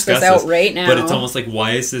gonna hash this out right now. But it's almost like,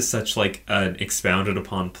 why is this such like an expounded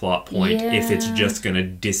upon plot point if it's just gonna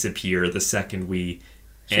disappear the second we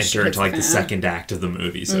enter into like the second act of the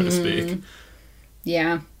movie, so to speak?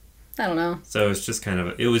 Yeah. I don't know. So it's just kind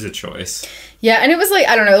of, it was a choice. Yeah, and it was like,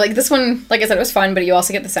 I don't know, like this one, like I said, it was fun, but you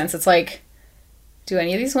also get the sense it's like, do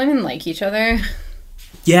any of these women like each other?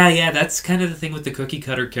 Yeah, that's kind of the thing with the cookie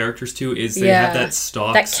cutter characters too, is they have that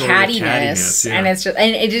stock that sort cattiness. of cattiness. And it's just,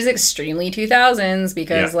 and it is extremely 2000s,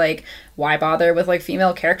 because like, why bother with like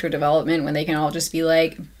female character development when they can all just be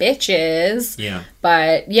like bitches? Yeah.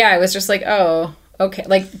 But yeah, it was just like, oh, okay.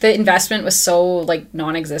 Like the investment was so like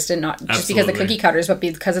non-existent, not just because the cookie cutters, but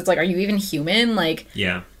because it's like, are you even human? Like,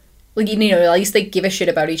 yeah. Like, you know, at least they give a shit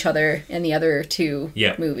about each other in the other two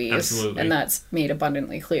movies. Absolutely. And that's made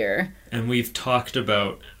abundantly clear. And we've talked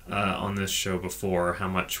about on this show before how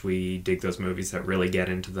much we dig those movies that really get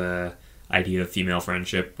into the idea of female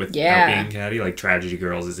friendship without being catty. Like Tragedy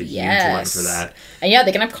Girls is a huge one for that. And yeah,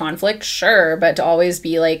 they can have conflict, sure, but to always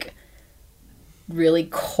be like really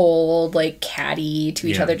cold, like catty to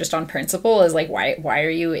each other just on principle is like, why are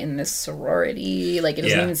you in this sorority? Like, it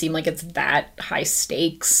doesn't even seem like it's that high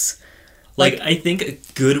stakes. Like, I think a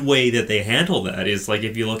good way that they handle that is, like,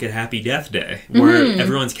 if you look at Happy Death Day, where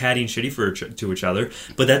everyone's catty and shitty to each other,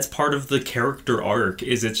 but that's part of the character arc,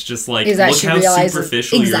 is it's just like, look how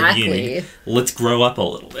superficial you're being. Let's grow up a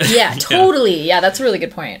little bit. Yeah, totally. Yeah, that's a really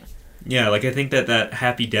good point. Yeah, like, I think that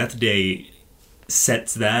Happy Death Day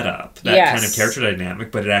sets that up, that kind of character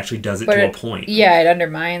dynamic, but it actually does it to a point. Yeah, it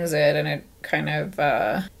undermines it, and it kind of,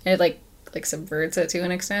 it like subverts it to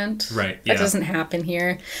an extent. Right, That doesn't happen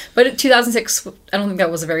here. But 2006, I don't think that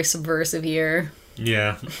was a very subversive year.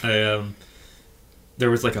 Yeah, there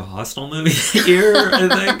was like a Hostel movie here, I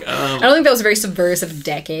think. I don't think that was a very subversive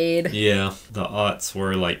decade. Yeah, the aughts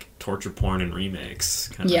were like torture porn and remakes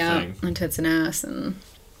kind of thing. And tits and ass and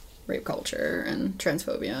rape culture and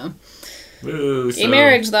transphobia. Woo, Gay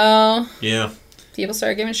marriage, though. Yeah. People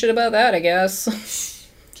started giving shit about that, I guess.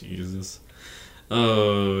 Jesus.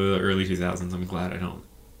 Oh, the early 2000s. I'm glad I don't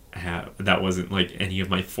have... That wasn't, like, any of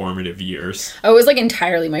my formative years. Oh, it was, like,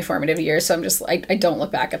 entirely my formative years, so I'm just, I don't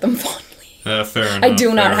look back at them fondly. Fair enough. I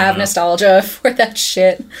do not have nostalgia for that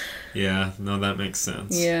shit. Yeah, no, that makes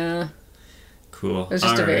sense. Yeah. Cool. It was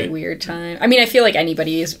just a very weird time. I mean, I feel like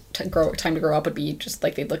anybody's time to grow up would be just,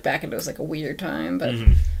 like, they'd look back and it was, like, a weird time, but...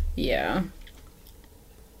 Yeah.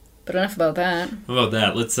 But enough about that. How about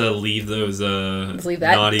that? Let's leave those leave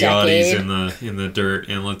that naughty decade in the dirt,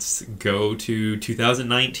 and let's go to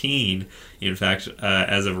 2019. In fact,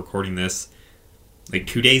 as of recording this, like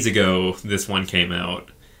 2 days ago, this one came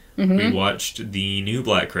out. We watched the new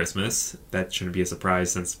Black Christmas. That shouldn't be a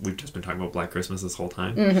surprise since we've just been talking about Black Christmas this whole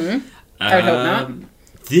time. I would hope not.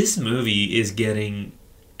 This movie is getting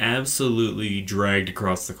absolutely dragged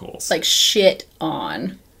across the coals. Like, shit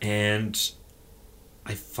on. And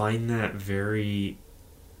I find that very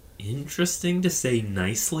interesting to say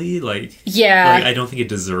nicely. Like, Yeah. I don't think it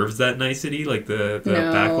deserves that nicety, like the No.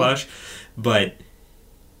 backlash. But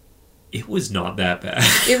it was not that bad.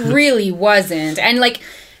 It really wasn't. And, like,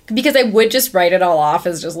 because I would just write it all off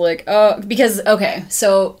as just like, oh, because, okay,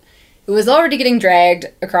 so it was already getting dragged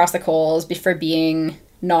across the coals for being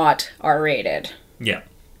not R-rated. Yeah.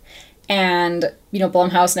 And, you know,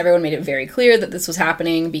 Blumhouse and everyone made it very clear that this was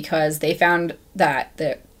happening because they found that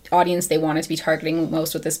the audience they wanted to be targeting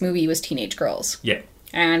most with this movie was teenage girls. Yeah.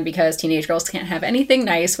 And because teenage girls can't have anything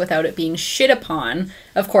nice without it being shit upon,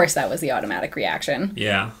 of course that was the automatic reaction.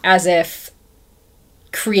 Yeah. As if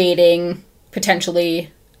creating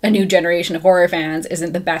potentially a new generation of horror fans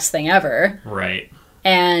isn't the best thing ever. Right.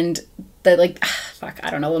 And the, like, fuck, I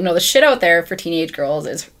don't know. No, the shit out there for teenage girls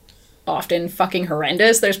is often fucking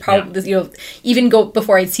horrendous. There's probably, you know, even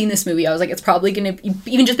before I'd seen this movie, I was like, it's probably going to,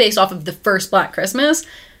 even just based off of the first Black Christmas,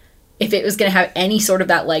 if it was going to have any sort of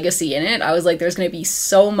that legacy in it, I was like, there's going to be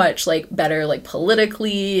so much, like, better, like,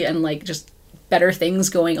 politically and, like, just better things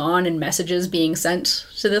going on and messages being sent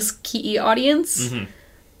to this key audience. Mm-hmm.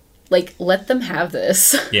 Like, let them have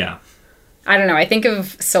this. Yeah. I don't know. I think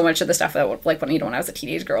of so much of the stuff that, like, when I was a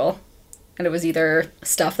teenage girl, and it was either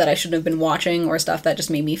stuff that I shouldn't have been watching or stuff that just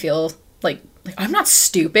made me feel like I'm not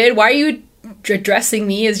stupid. Why are you addressing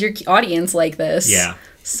me as your audience like this? Yeah.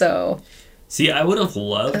 So. See, I would have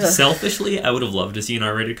loved, selfishly, I would have loved to see an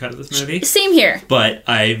R-rated cut of this movie. Same here. But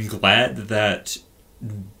I'm glad that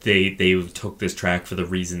they took this track for the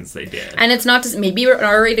reasons they did. And it's not just, maybe an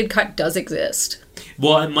R-rated cut does exist.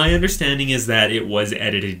 Well, my understanding is that it was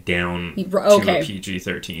edited down to a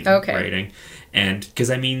PG-13 rating. And, because,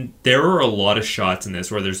 I mean, there are a lot of shots in this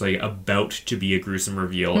where there's, like, about to be a gruesome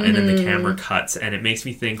reveal, and then the camera cuts, and it makes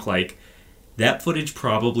me think, like, that footage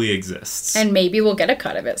probably exists. And maybe we'll get a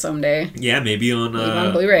cut of it someday. Yeah, maybe on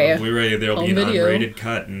Blu-ray. On Blu-ray there'll be an video. unrated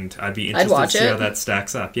cut, and I'd be interested to see how that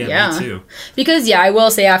stacks up. Yeah, me too. Because, I will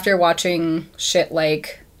say after watching shit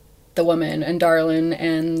like The Woman and Darlin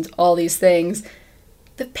and all these things,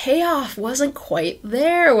 the payoff wasn't quite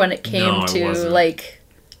there when it came to, like,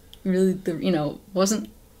 really,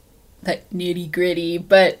 wasn't that nitty gritty,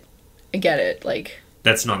 but I get it. Like,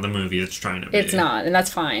 that's not the movie it's trying to be. It's not, and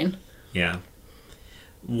that's fine. Yeah.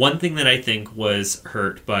 One thing that I think was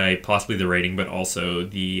hurt by possibly the rating, but also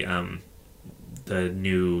the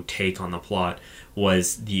new take on the plot,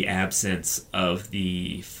 was the absence of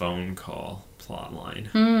the phone call plot line.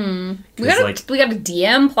 We got a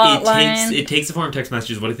DM plot line. It takes the form of text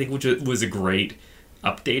messages, what I think which was a great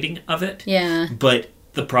updating of it. Yeah. But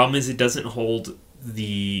the problem is it doesn't hold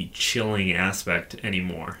the chilling aspect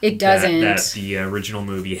anymore. It doesn't. That the original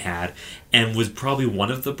movie had, and was probably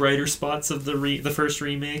one of the brighter spots of the first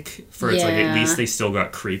remake. For it's like at least they still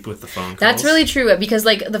got creep with the phone calls. That's really true, because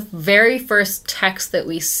like the very first text that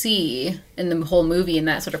we see in the whole movie, in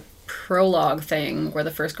that sort of prologue thing where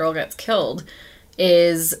the first girl gets killed,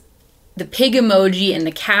 is the pig emoji and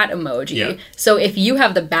the cat emoji. Yeah. So if you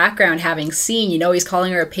have the background having seen, he's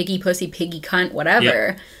calling her a piggy pussy, piggy cunt, whatever.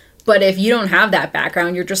 Yeah. But if you don't have that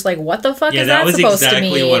background, you're just like, what the fuck is that supposed to mean? Yeah, that was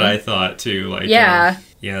exactly what I thought too. Like,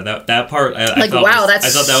 that part. I thought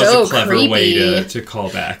that was a clever creepy way to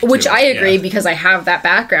call back. Which I agree, because I have that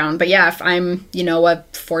background. But yeah, if I'm, a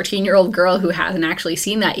 14-year-old girl who hasn't actually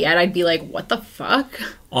seen that yet, I'd be like, what the fuck?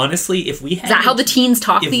 Honestly, if we had... Is that how the teens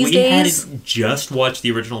talk these days? If we had just watched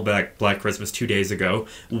the original Black Christmas 2 days ago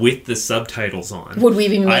with the subtitles on... Would we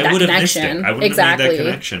have even made that connection? Missed it. I wouldn't have made that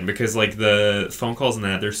connection, because like the phone calls and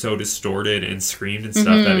that, they're so distorted and screamed and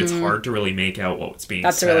stuff that it's hard to really make out what's being said.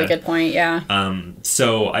 That's a really good point, yeah.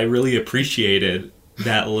 So I really appreciated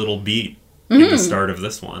that little beat in the start of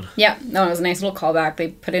this one. Yeah, no, it was a nice little callback. They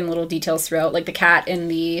put in little details throughout, like the cat in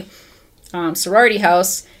the sorority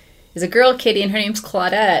house is a girl kitty, and her name's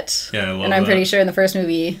Claudette. Yeah, I love And I'm that. pretty sure in the first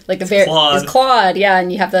movie, like Claude. is Claude, yeah,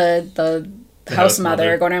 and you have the house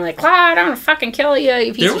mother going around like, Claude, I'm gonna fucking kill you,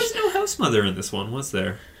 you piece There of was no house mother in this one, was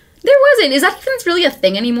there? There wasn't. Is that even really a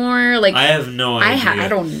thing anymore? Like, I have no idea. I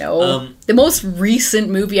don't know. The most recent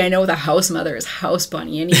movie I know with a house mother is House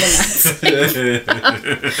Bunny, and even that's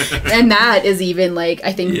and that is even like,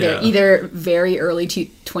 I think they're either very early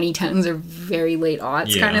 2010s or very late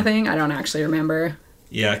aughts kind of thing. I don't actually remember.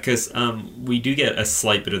 Yeah, because we do get a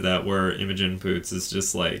slight bit of that where Imogen Poots is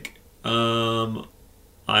just like, I'm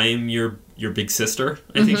I'm your big sister,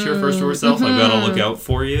 I think she refers to herself. I've got to look out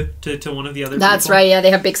for you to one of the other That's people. right, yeah, they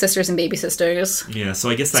have big sisters and baby sisters. Yeah, so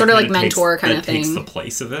I guess that Sort of kinda like mentor takes, kind that of thing. takes the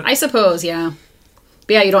place of it. I suppose, yeah.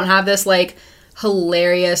 But yeah, you don't have this, like,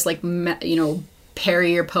 hilarious, like,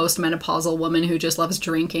 peri or post-menopausal woman who just loves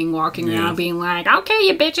drinking, walking around being like, okay,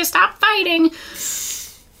 you bitches, stop fighting.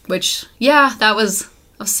 Which, yeah, I was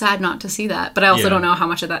sad not to see that. But I also don't know how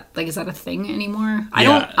much of that, like, is that a thing anymore? I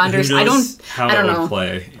don't understand. I don't know.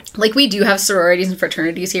 Play. Like, we do have sororities and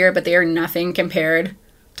fraternities here, but they are nothing compared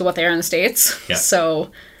to what they are in the States. Yeah.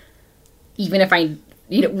 So, even if I,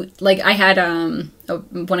 like, I had,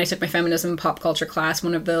 when I took my feminism and pop culture class,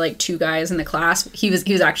 one of the, like, 2 guys in the class, he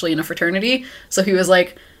was actually in a fraternity. So he was,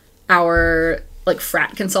 like, our, like,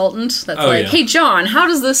 frat consultant. That's hey, John, how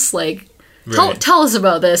does this, like, tell us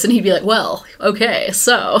about this, and he'd be like, well, okay,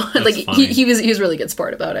 so like he was really good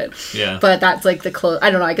sport about it. Yeah. But that's like the close. I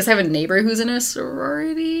don't know, I guess I have a neighbor who's in a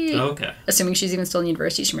sorority. Okay. Assuming she's even still in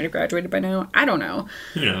university, she might have graduated by now. I don't know.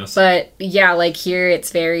 Who knows? But yeah, like here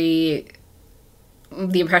it's very,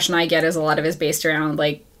 the impression I get is a lot of it is based around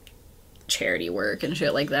like charity work and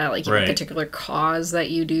shit like that, like you have a particular cause that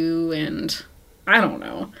you do, and I don't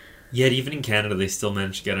know. Yet even in Canada they still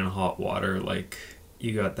managed to get in hot water. Like,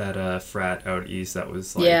 you got that frat out east that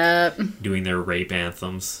was like doing their rape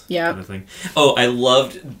anthems kind of thing. Oh, I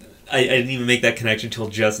didn't even make that connection till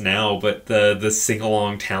just now, but the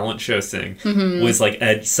sing-along talent show thing was like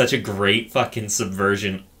such a great fucking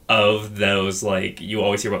subversion of those, like, you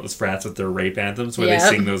always hear about those frats with their rape anthems where they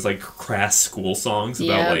sing those like crass school songs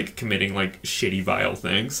about like committing like shitty vile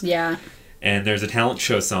things. Yeah. And there's a talent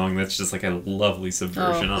show song that's just like a lovely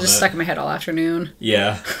subversion on it. Just stuck in my head all afternoon.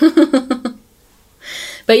 Yeah.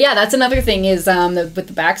 But yeah, that's another thing is with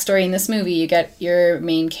the backstory in this movie, you get your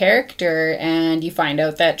main character and you find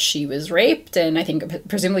out that she was raped, and I think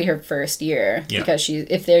presumably her first year, because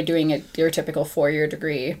if they're doing your typical 4-year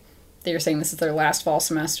degree, they were saying this is their last fall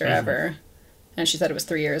semester ever, and she said it was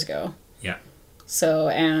 3 years ago. Yeah. So,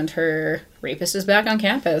 and her rapist is back on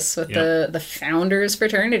campus with the founders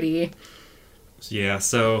fraternity. Yeah,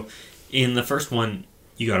 so in the first one,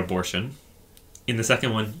 you got abortion. In the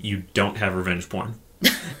second one, you don't have revenge porn.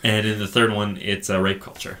 And in the third one, it's a rape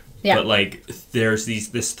culture. Yeah. But, like, there's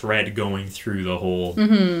this thread going through the whole,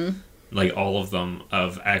 like, all of them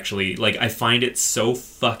of actually, like, I find it so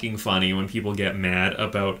fucking funny when people get mad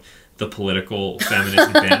about the political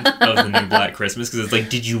feminist bent of the new Black Christmas, because it's like,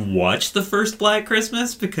 did you watch the first Black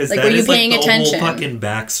Christmas? Because like, that is, like, the whole fucking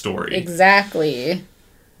backstory. Exactly.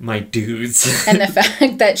 My dudes. And the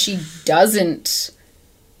fact that she doesn't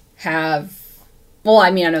have... Well, I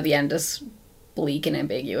mean, I know the end is bleak and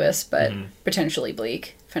ambiguous, but potentially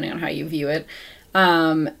bleak, depending on how you view it.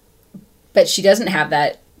 But she doesn't have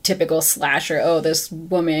that typical slasher, oh, this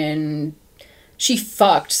woman, she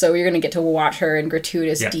fucked, so you're going to get to watch her in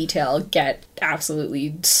gratuitous detail get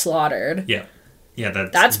absolutely slaughtered. Yeah. Yeah,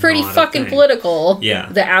 that's pretty fucking political. Yeah.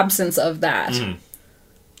 The absence of that.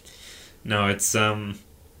 No, it's...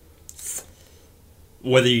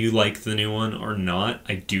 Whether you like the new one or not,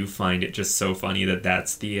 I do find it just so funny that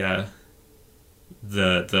that's the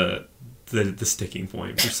sticking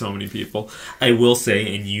point for so many people. I will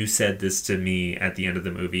say, and you said this to me at the end of the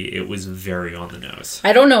movie, it was very on the nose.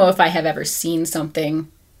 I don't know if I have ever seen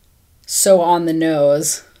something so on the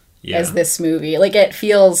nose as this movie. Like, it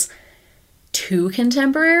feels too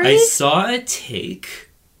contemporary. I saw a take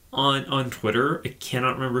on Twitter. I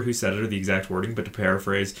cannot remember who said it or the exact wording, but to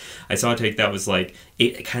paraphrase, I saw a take that was like,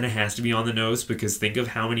 it kind of has to be on the nose, because think of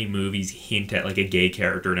how many movies hint at like a gay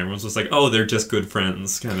character and everyone's just like, oh, they're just good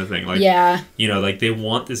friends kind of thing. Like, you know, like they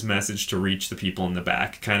want this message to reach the people in the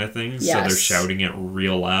back kind of thing. So they're shouting it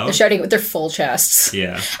real loud. They're shouting it with their full chests.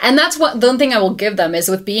 Yeah. And that's what the one thing I will give them is,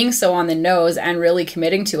 with being so on the nose and really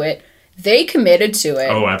committing to it, they committed to it.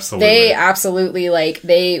 Oh, absolutely. They absolutely, like,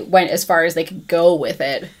 they went as far as they could go with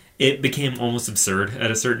it. It became almost absurd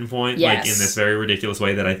at a certain point, like in this very ridiculous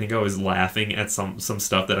way that I think I was laughing at some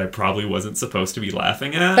stuff that I probably wasn't supposed to be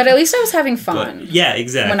laughing at. But at least I was having fun. But, yeah,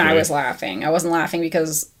 exactly. When I was laughing. I wasn't laughing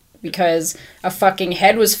because a fucking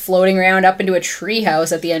head was floating around up into a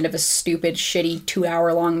treehouse at the end of a stupid, shitty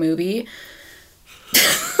 2-hour-long movie.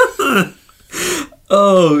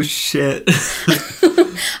 Oh, shit.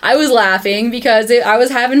 I was laughing because I was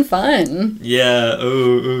having fun. Yeah,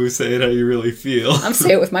 oh, say it how you really feel. I'm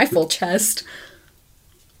saying it with my full chest.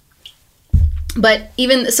 But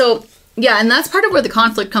even, so, yeah, and that's part of where the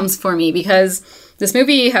conflict comes for me, because this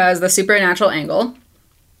movie has the supernatural angle,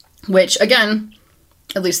 which, again,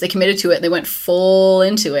 at least they committed to it. They went full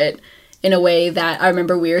into it in a way that I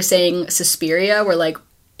remember we were saying Suspiria, where, like,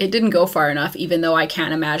 it didn't go far enough, even though I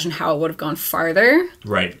can't imagine how it would have gone farther.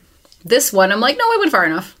 Right. This one, I'm like, no, it went far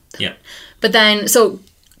enough. Yeah. But then, so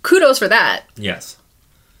kudos for that. Yes.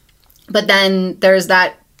 But then there's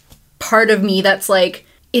that part of me that's like,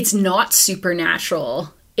 it's not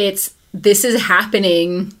supernatural. This is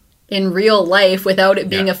happening in real life without it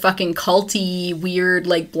being a fucking culty, weird,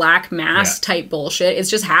 like black mass type bullshit. It's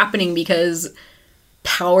just happening because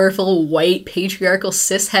powerful, white, patriarchal,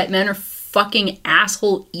 cishet men are fucking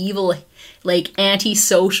asshole, evil, like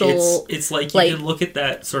antisocial. It's like you can look at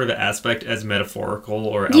that sort of aspect as metaphorical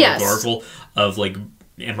or allegorical of like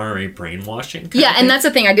MRA brainwashing. Yeah, and that's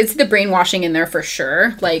the thing. I did see the brainwashing in there for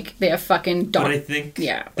sure. Like, they have fucking... But I think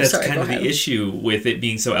that's kind of the issue with it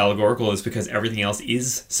being so allegorical is because everything else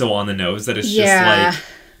is so on the nose that it's just like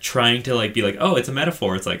trying to like be like, oh, it's a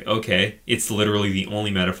metaphor. It's like, okay, it's literally the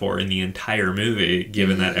only metaphor in the entire movie,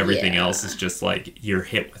 given that everything else is just like, you're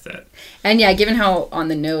hit with it. And yeah, given how on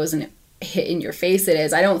the nose and hit in your face it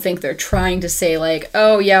is, I don't think they're trying to say like,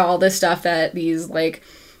 oh yeah, all this stuff that these like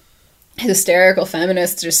hysterical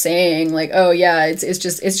feminists are saying, like, oh yeah, it's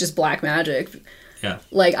just black magic. Yeah.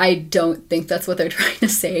 Like, I don't think that's what they're trying to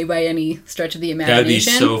say by any stretch of the imagination. That'd be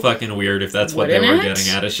so fucking weird if that's what they were getting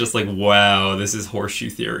at. It's just like, wow, this is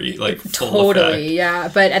horseshoe theory. Like, full effect. Yeah.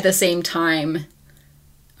 But at the same time,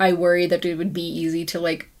 I worry that it would be easy to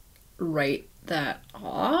like write that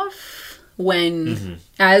off when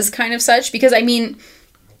as kind of such, because I mean,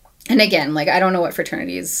 and again, like, I don't know what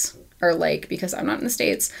fraternities are like because I'm not in the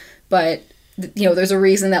States, but you know, there's a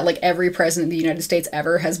reason that like every president of the United States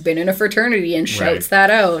ever has been in a fraternity and shouts that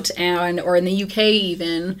out, and or in the UK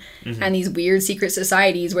even, and these weird secret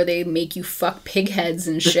societies where they make you fuck pig heads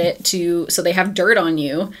and shit so they have dirt on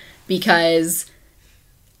you, because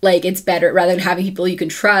like it's better rather than having people you can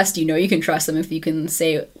trust. You know, you can trust them if you can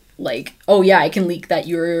say like, oh yeah, I can leak that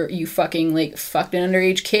you fucking like fucked an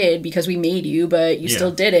underage kid because we made you, but you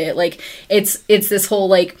still did it. Like it's this whole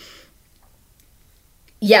like,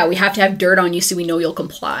 yeah, we have to have dirt on you so we know you'll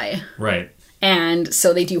comply. Right. And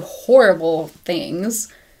so they do horrible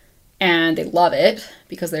things, and they love it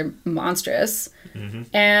because they're monstrous.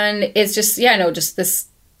 And it's just, just this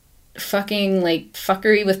fucking, like,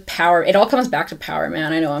 fuckery with power. It all comes back to power,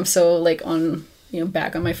 man. I know I'm so, like,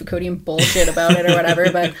 back on my Foucauldian bullshit about it or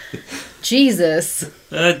whatever, but Jesus.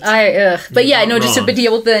 But yeah, no, just to be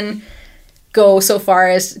able to then go so far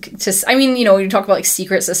as to, I mean, you know, when you talk about like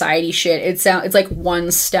secret society shit, it's like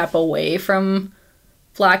one step away from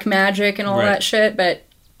black magic and all that shit, but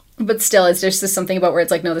still, it's just something about where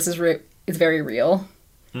it's like, no, this is it's very real,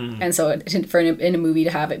 and so in a movie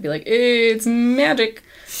to have it be like, it's magic,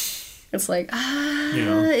 it's like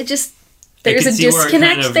it just, there's a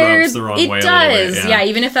disconnect there. It does,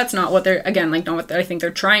 even if that's not what they're, again, like not what I think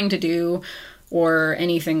they're trying to do or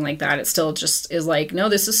anything like that, it still just is like, no,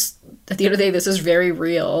 this is, at the end of the day, this is very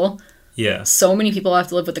real. Yeah. So many people have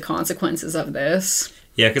to live with the consequences of this.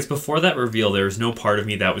 Yeah, because before that reveal, there was no part of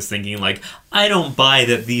me that was thinking, like, I don't buy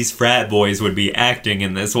that these frat boys would be acting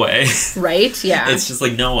in this way. Right? Yeah. It's just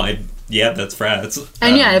like, no, that's frats.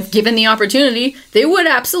 And if given the opportunity, they would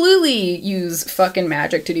absolutely use fucking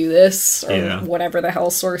magic to do this, or whatever the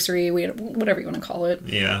hell, sorcery, whatever you want to call it.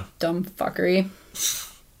 Yeah. Dumb fuckery.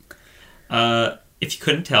 If you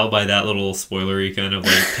couldn't tell by that little spoilery kind of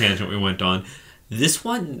like tangent we went on, this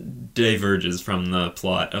one diverges from the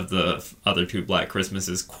plot of the other two Black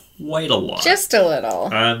Christmases quite a lot. Just a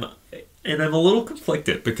little. And I'm a little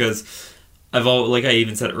conflicted because like I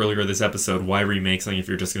even said earlier this episode, why remake something if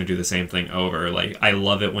you're just going to do the same thing over? Like, I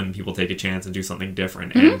love it when people take a chance and do something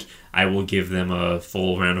different, and I will give them a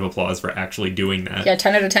full round of applause for actually doing that. Yeah,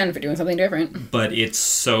 10 out of 10 for doing something different. But it's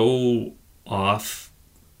so off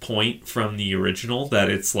point from the original that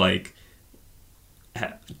it's like,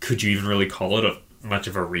 could you even really call it much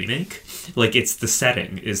of a remake? Like, it's the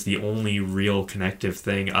setting is the only real connective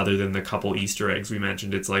thing other than the couple Easter eggs we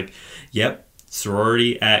mentioned. It's like, yep,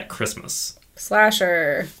 sorority at Christmas.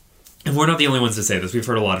 Slasher. And we're not the only ones to say this. We've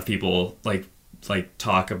heard a lot of people like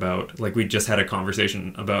talk about, like, we just had a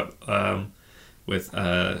conversation about with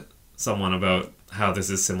someone about how this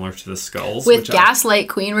is similar to the Skulls. With Gaslight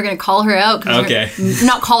Queen, we're going to call her out. Okay.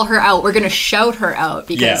 Not call her out. We're going to shout her out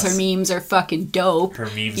because her memes are fucking dope. Her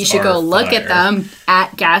memes You should go look at them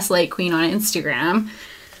at Gaslight Queen on Instagram.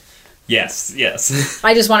 Yes.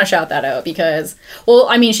 I just want to shout that out because, well,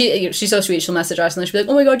 I mean, she's so sweet. She'll message us and then she'll be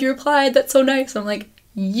like, oh my God, you replied. That's so nice. I'm like,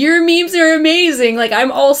 your memes are amazing. Like,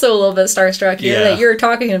 I'm also a little bit starstruck here that you're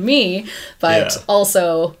talking to me, but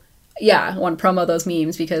also, I want to promo those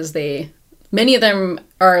memes because many of them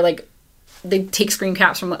are like, they take screen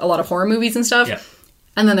caps from a lot of horror movies and stuff,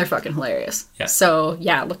 and then they're fucking hilarious. Yeah. So,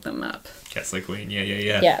 look them up. Castle Queen, yeah.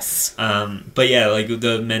 Yes. But yeah, like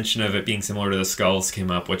the mention of it being similar to the Skulls came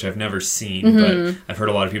up, which I've never seen, but I've heard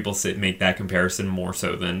a lot of people make that comparison more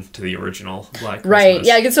so than to the original Black Christmas. Right.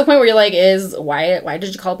 Yeah, it gets to the point where you're like, why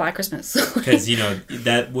did you call it Black Christmas? Because,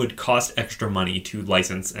 that would cost extra money to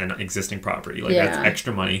license an existing property. Like, that's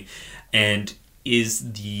extra money. And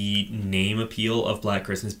is the name appeal of Black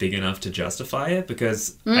Christmas big enough to justify it?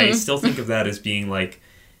 Because I still think of that as being, like,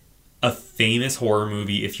 a famous horror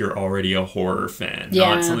movie if you're already a horror fan.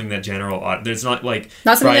 Not something that there's not, like,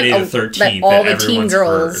 Friday the 13th that all the teen everyone's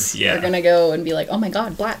girls heard. are gonna go and be like, oh my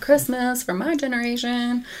god, Black Christmas from my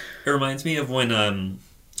generation. It reminds me of when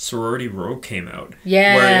Sorority Row came out.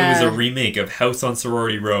 Yeah. Where it was a remake of House on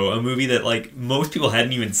Sorority Row, a movie that, like, most people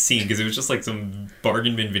hadn't even seen because it was just, like, some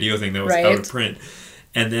bargain bin video thing that was out of print.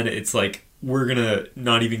 And then it's like, we're gonna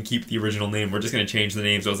not even keep the original name, we're just gonna change the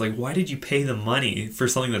name. So I was like, why did you pay the money for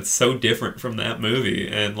something that's so different from that movie?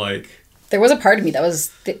 And, like... There was a part of me that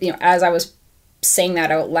was, as I was saying that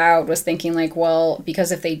out loud, was thinking, like, well,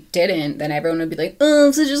 because if they didn't, then everyone would be like, oh,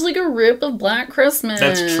 this is just like a rip of Black Christmas.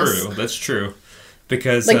 That's true.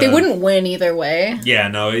 Because... Like, they wouldn't win either way. Yeah,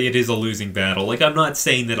 no, it is a losing battle. Like, I'm not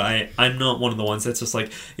saying that I'm not one of the ones that's just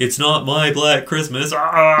like, it's not my Black Christmas,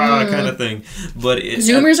 kind of thing. But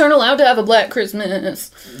Zoomers aren't allowed to have a Black Christmas.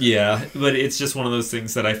 Yeah, but it's just one of those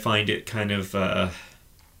things that I find it kind of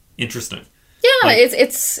interesting. Yeah, like,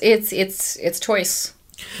 it's choice.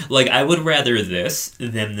 Like, I would rather this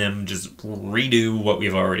than them just redo what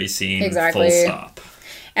we've already seen. Exactly. Full stop.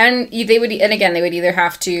 And they would either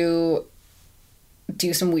have to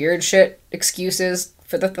do some weird shit excuses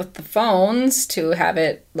for the phones to have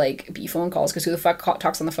it, like, be phone calls, because who the fuck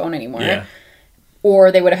talks on the phone anymore? Yeah. Or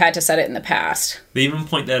they would have had to set it in the past. They even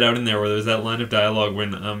point that out in there where there's that line of dialogue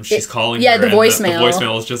when she's calling her. The voicemail. The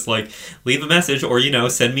voicemail is just like, leave a message or,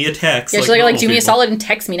 send me a text. Yeah, she's like, do me a solid and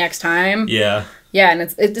text me next time. Yeah. Yeah, and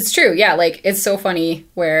it's true. Yeah, like, it's so funny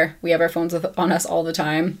where we have our phones on us all the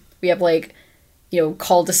time. We have, like,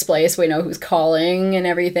 call display so we know who's calling and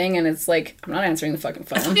everything, and it's like, I'm not answering the fucking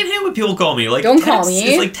phone. I fucking hate when people call me. Like, don't call me.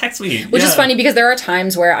 It's like, text me. Which is funny because there are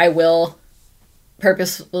times where I will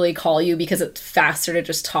purposefully call you because it's faster to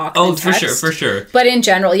just talk than text. for sure. But in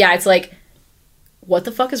general, yeah, it's like, what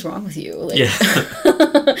the fuck is wrong with you?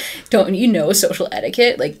 Like, don't you know social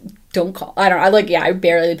etiquette? Like, don't call. I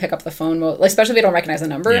barely pick up the phone, especially if they don't recognize the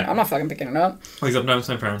number. Yeah. I'm not fucking picking it up. Like, sometimes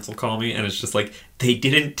my parents will call me and it's just like, they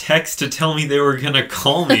didn't text to tell me they were gonna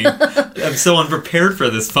call me. I'm so unprepared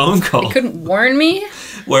for this phone call. They couldn't warn me.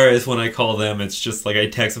 Whereas when I call them, it's just like, I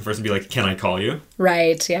text them first and be like, can I call you?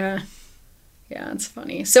 Right, yeah. Yeah, it's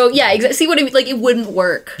funny. So, yeah, see what I mean? Like, it wouldn't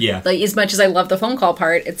work. Yeah. Like, as much as I love the phone call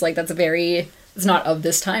part, it's like, it's not of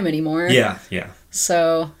this time anymore. Yeah.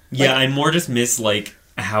 So. Yeah, I more just miss, like,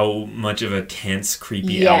 how much of a tense,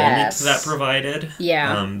 creepy element that provided.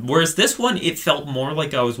 Yeah. Whereas this one, it felt more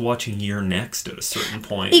like I was watching You're Next at a certain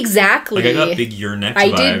point. Exactly. Like, I got big You're Next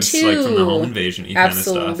vibes. Did too. Like, from the home invasion-y kind of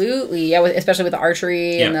stuff. Absolutely. Yeah, especially with the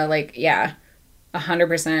archery and the, like,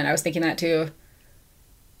 100%. I was thinking that too.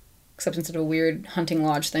 Except instead of a weird hunting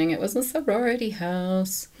lodge thing, it was a sorority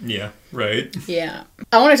house. Yeah, right. Yeah.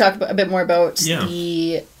 I want to talk a bit more about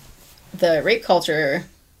the rape culture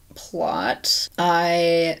plot.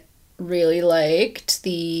 I really liked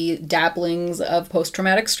the dabblings of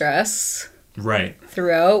post-traumatic stress. Right.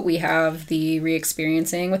 Throughout, we have the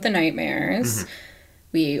re-experiencing with the nightmares.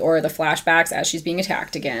 Or the flashbacks as she's being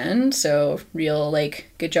attacked again. So, real,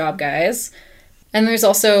 like, good job, guys. And there's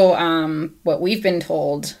also what we've been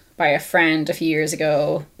told by a friend a few years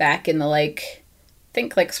ago, back in the, like, I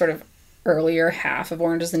think, like, sort of earlier half of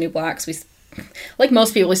Orange is the New Black. So we, like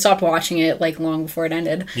most people, we stopped watching it, like, long before it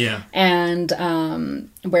ended. Yeah. And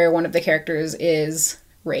where one of the characters is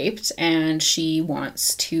raped, and she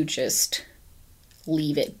wants to just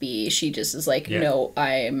leave it be. She just is like, no,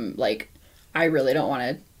 I'm, like, I really don't want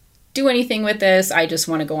to do anything with this. I just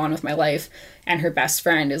want to go on with my life. And her best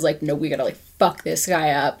friend is like, no, we gotta, like, fuck this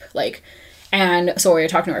guy up. Like, and so we were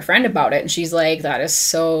talking to our friend about it, and she's like, that is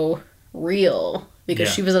so real.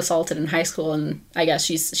 Because she was assaulted in high school, and I guess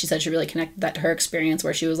she said she really connected that to her experience,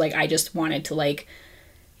 where she was like, I just wanted to, like,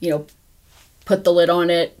 put the lid on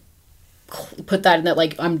it, put that in that,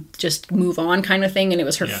 like, I'm just move on kind of thing. And it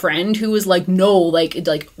was her friend who was like, no,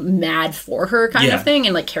 like mad for her kind of thing,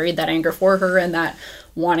 and, like, carried that anger for her and that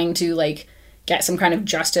wanting to, like, get some kind of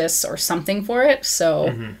justice or something for it.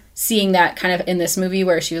 So seeing that kind of in this movie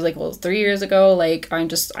where she was like, well, 3 years ago, like, I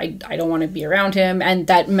don't want to be around him. And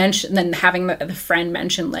that mention, then having the friend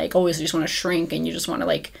mention, like, oh, you just want to shrink and you just want to,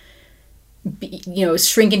 like, be,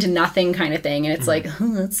 shrink into nothing kind of thing. And it's like,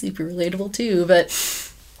 that's super relatable too. But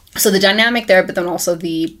So the dynamic there, but then also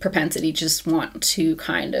the propensity to just want to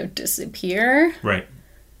kind of disappear Right.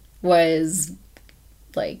 was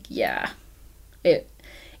like, yeah,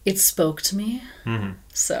 it spoke to me. Mm-hmm.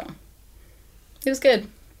 So it was good.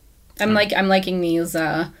 I'm liking these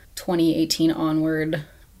 2018 onward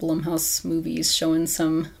Blumhouse movies showing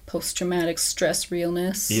some post-traumatic stress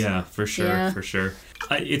realness. Yeah, for sure, Yeah. for sure.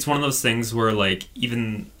 It's one of those things where, like,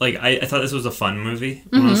 even, like, I thought this was a fun movie.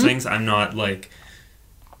 One of those things. I'm not, like,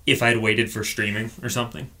 if I'd waited for streaming or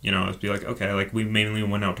something, you know, I'd be like, okay, like, we mainly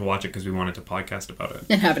went out to watch it because we wanted to podcast about it.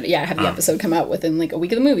 And have the episode come out within like a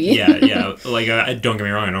week of the movie. yeah. Like, don't get me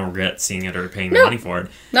wrong, I don't regret seeing it or paying the money for it.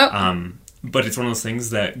 No. But it's one of those things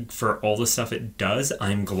that, for all the stuff it does,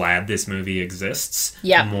 I'm glad this movie exists.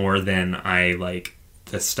 Yeah. More than I like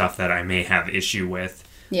the stuff that I may have issue with.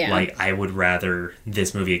 Yeah. Like, I would rather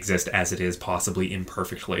this movie exist as it is, possibly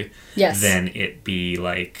imperfectly, Yes. than it be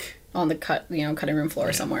like... On the cutting room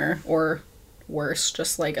floor somewhere, or worse,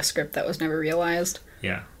 just like a script that was never realized.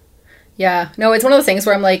 Yeah. Yeah. No, it's one of those things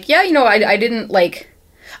where I'm like, yeah, I didn't like...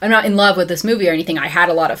 I'm not in love with this movie or anything. I had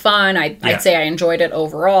a lot of fun. I'd say I enjoyed it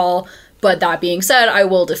overall. But that being said, I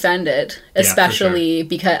will defend it, especially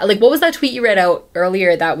because, like, what was that tweet you read out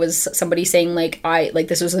earlier? That was somebody saying, like,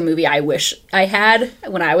 this was the movie I wish I had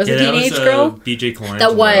when I was a teenage girl. BJ Colangelo.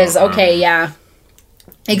 That was okay, yeah,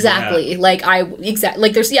 exactly. Yeah.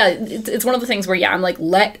 It's one of the things where I'm like,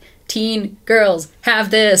 let teen girls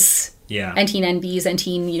have this. Yeah. And teen NBs and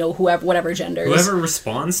teen, whatever genders. Whoever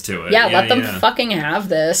responds to it. Yeah, let them fucking have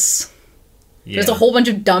this. Yeah. There's a whole bunch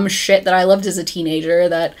of dumb shit that I loved as a teenager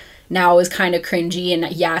that now is kind of cringy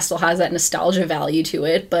and still has that nostalgia value to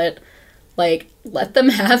it, but like, let them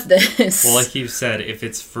have this. Well, like you said, if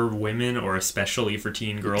it's for women or especially for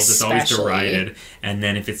teen girls, it's always derided, and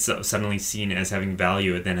then if it's suddenly seen as having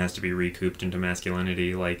value, it then has to be recouped into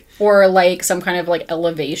masculinity, or like some kind of like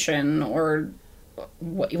elevation or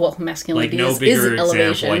masculinity. Like, no is bigger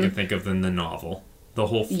elevation. example I can think of than the novel, the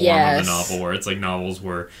whole form of the novel, where it's like novels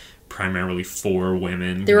were primarily for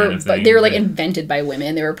women. They were like invented by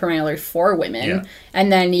women. They were primarily for women,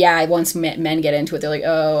 and then once men get into it, they're like,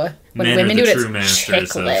 oh, when men women are the do it, true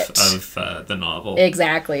it's masters of the novel.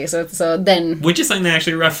 Exactly. So then, which is something they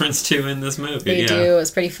actually reference to in this movie. They do. It's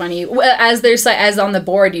pretty funny. As on the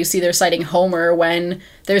board, you see they're citing Homer when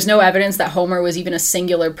there's no evidence that Homer was even a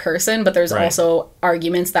singular person, but there's also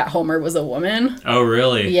arguments that Homer was a woman. Oh,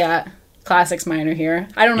 really? Yeah. Classics minor here.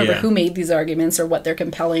 I don't remember who made these arguments or what their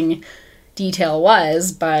compelling detail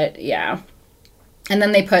was, but yeah. And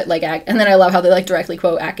then they put and then I love how they directly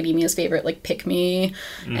quote Academia's favorite Pick Me.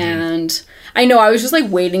 Mm-hmm. And I know I was just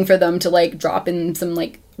waiting for them to drop in some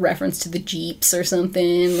reference to the Jeeps or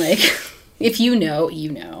something. If you know,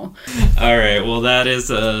 you know. All right, well, that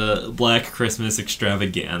is a Black Christmas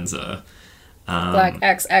extravaganza. Black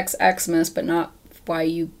XXXmas, but not why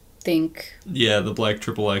you think. Yeah, the Black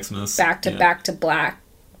Triple Xmas. Back to back to black.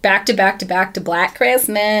 Back to back to back to Black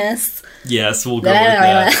Christmas. Yes, we'll go with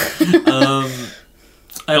that.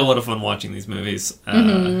 I had a lot of fun watching these movies.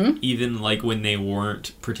 Even when they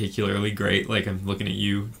weren't particularly great. I'm looking at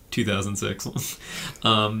you, 2006.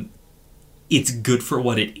 It's good for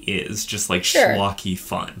what it is. Just schlocky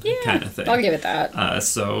fun kind of thing. I'll give it that.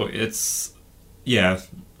 So it's... Yeah,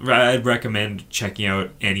 I'd recommend checking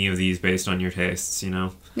out any of these based on your tastes,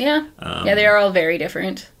 Yeah. They are all very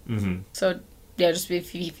different. Mm-hmm. So, just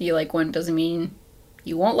if you feel like one doesn't mean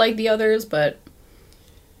you won't like the others, but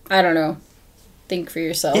I don't know. Think for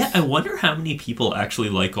yourself. Yeah, I wonder how many people actually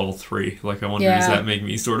like all three. I wonder, does that make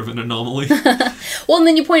me sort of an anomaly? Well, and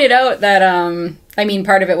then you pointed out that,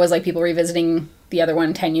 part of it was people revisiting the other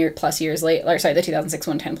one 10 plus years later, the 2006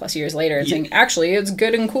 one 10 plus years later, and saying, actually, it's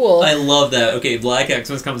good and cool. I love that. Okay, Black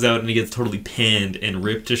Xmas comes out and it gets totally panned and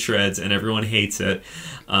ripped to shreds and everyone hates it.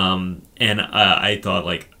 And I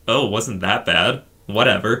thought, oh, wasn't that bad?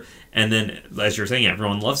 Whatever. And then, as you're saying,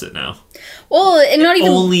 everyone loves it now. Well, and not even...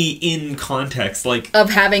 Only in context, of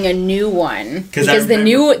having a new one. Because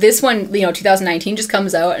this one, 2019 just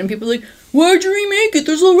comes out, and people are like, why'd you remake it?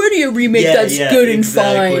 There's already a remake that's good and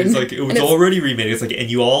fine. It's it was already remade. It's and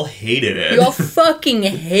you all hated it. You all fucking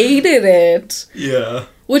hated it. Yeah.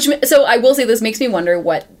 So I will say, this makes me wonder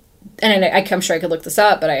what... And I'm sure I could look this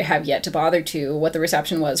up, but I have yet to bother to, what the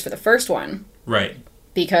reception was for the first one. Right.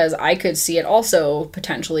 Because I could see it also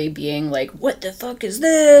potentially being what the fuck is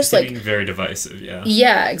this? Being very divisive, yeah.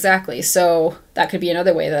 Yeah, exactly. So that could be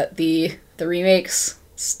another way that the remakes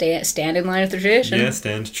stand in line with the tradition. Yeah,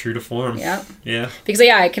 stand true to form. Yeah. Yeah. Because,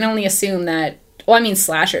 I can only assume that... Well,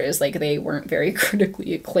 slashers, they weren't very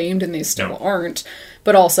critically acclaimed, and they still aren't.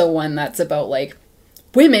 But also one that's about,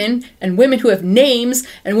 women, and women who have names,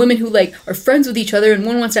 and women who, like, are friends with each other, and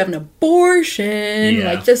one wants to have an abortion.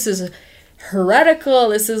 Yeah. Like, this is heretical.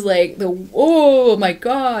 This is, like, oh my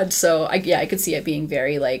god. So, I could see it being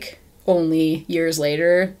very, like, only years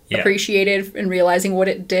later appreciated and realizing what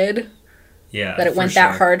it did. Yeah, that it went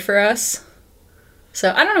that hard for us.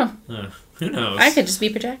 So, I don't know. Who knows? I could just be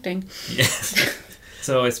projecting. Yeah.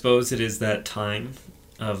 So, I suppose it is that time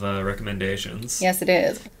of recommendations. Yes, it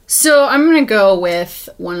is. So, I'm going to go with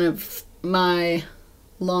one of my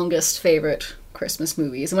longest favorite Christmas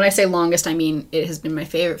movies. And when I say longest, I mean it has been my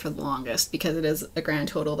favorite for the longest because it is a grand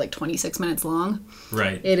total of like 26 minutes long.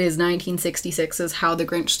 Right. It is 1966's How the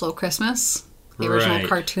Grinch Stole Christmas, the original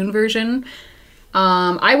cartoon version.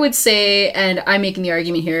 I would say, and I'm making the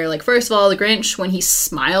argument here, like, first of all, the Grinch, when he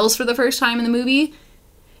smiles for the first time in the movie,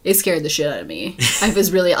 it scared the shit out of me. I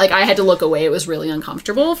was really, like, I had to look away. It was really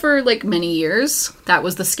uncomfortable for, like, many years. That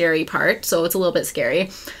was the scary part, so it's a little bit scary.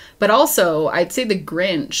 But also, I'd say the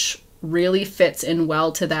Grinch really fits in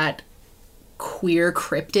well to that queer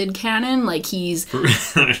cryptid canon. Like, he's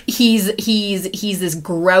this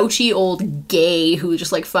grouchy old gay who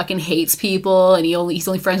just, like, fucking hates people, and he's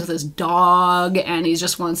only friends with his dog, and he's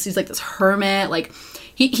like this hermit. Like,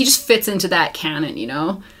 he just fits into that canon, you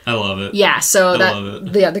know? I love it. Yeah, so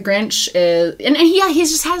the Grinch is, and he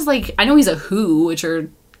just has, like, I know he's a Who, which are,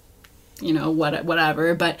 you know,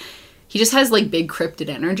 whatever, but he just has, like, big cryptid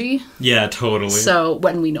energy. Yeah, totally. So,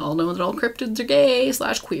 when we all know that all cryptids are gay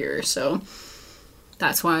 / queer, so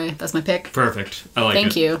that's my pick. Perfect. I like it.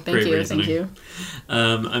 Thank you.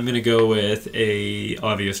 I'm gonna go with a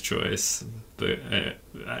obvious choice, but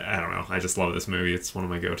I don't know. I just love this movie. It's one of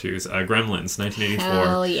my go-tos. Gremlins, 1984.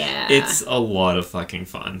 Hell yeah. It's a lot of fucking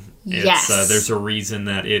fun. Yes. There's a reason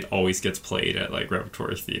that it always gets played at, like,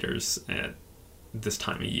 repertory theaters at this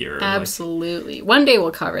time of year. Absolutely. Like, one day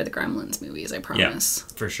we'll cover the Gremlins movies, I promise.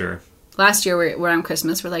 Yeah, for sure. Last year, we're on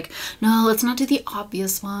Christmas, we're like, no, let's not do the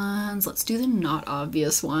obvious ones. Let's do the not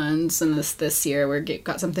obvious ones. And this year,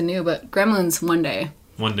 got something new. But Gremlins, one day.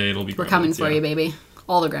 One day it'll be Gremlins. We're coming for you, baby.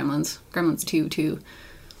 All the Gremlins. Gremlins 2, too.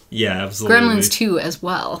 Yeah, absolutely. Gremlins 2 as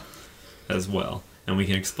well. And we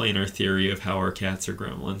can explain our theory of how our cats are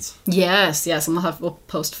gremlins. Yes. And we'll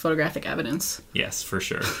post photographic evidence. Yes, for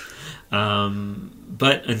sure.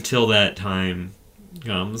 But until that time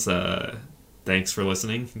comes, thanks for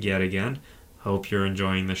listening yet again. Hope you're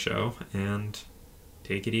enjoying the show, and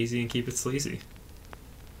take it easy and keep it sleazy.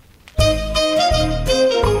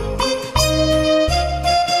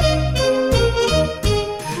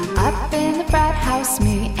 Up in the frat house,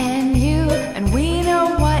 me and you, and we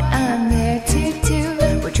know what I'm there to do.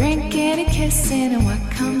 We're drinking and kissing, and what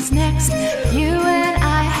comes next? You and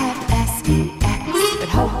I have sex, but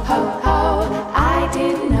ho ho ho, I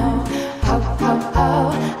didn't know. Ho ho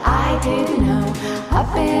ho, I didn't know.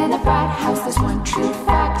 Up in the frat house, there's one true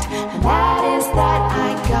fact, and that is that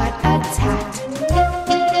I got attacked.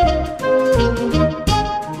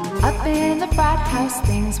 Up in the frat house,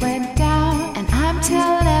 things went down, and I'm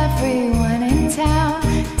telling everyone in town.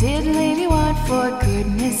 Did lady want, for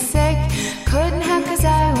goodness sake? Couldn't have, 'cause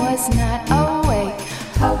I was not awake.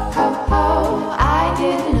 Ho ho ho, I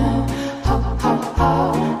didn't know. Ho ho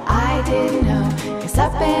ho, I didn't know. 'Cause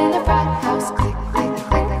up in the frat house, click click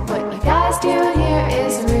click, what you guys do here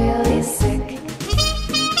is really sick.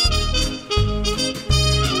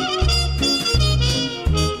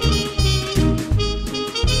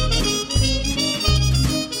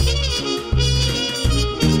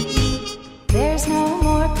 There's no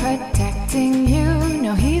more protecting you.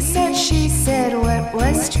 No, he said, she said, what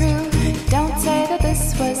was true. Don't say that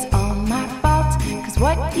this was all my fault, 'cause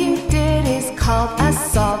what you did is called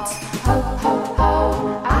assault. Oh,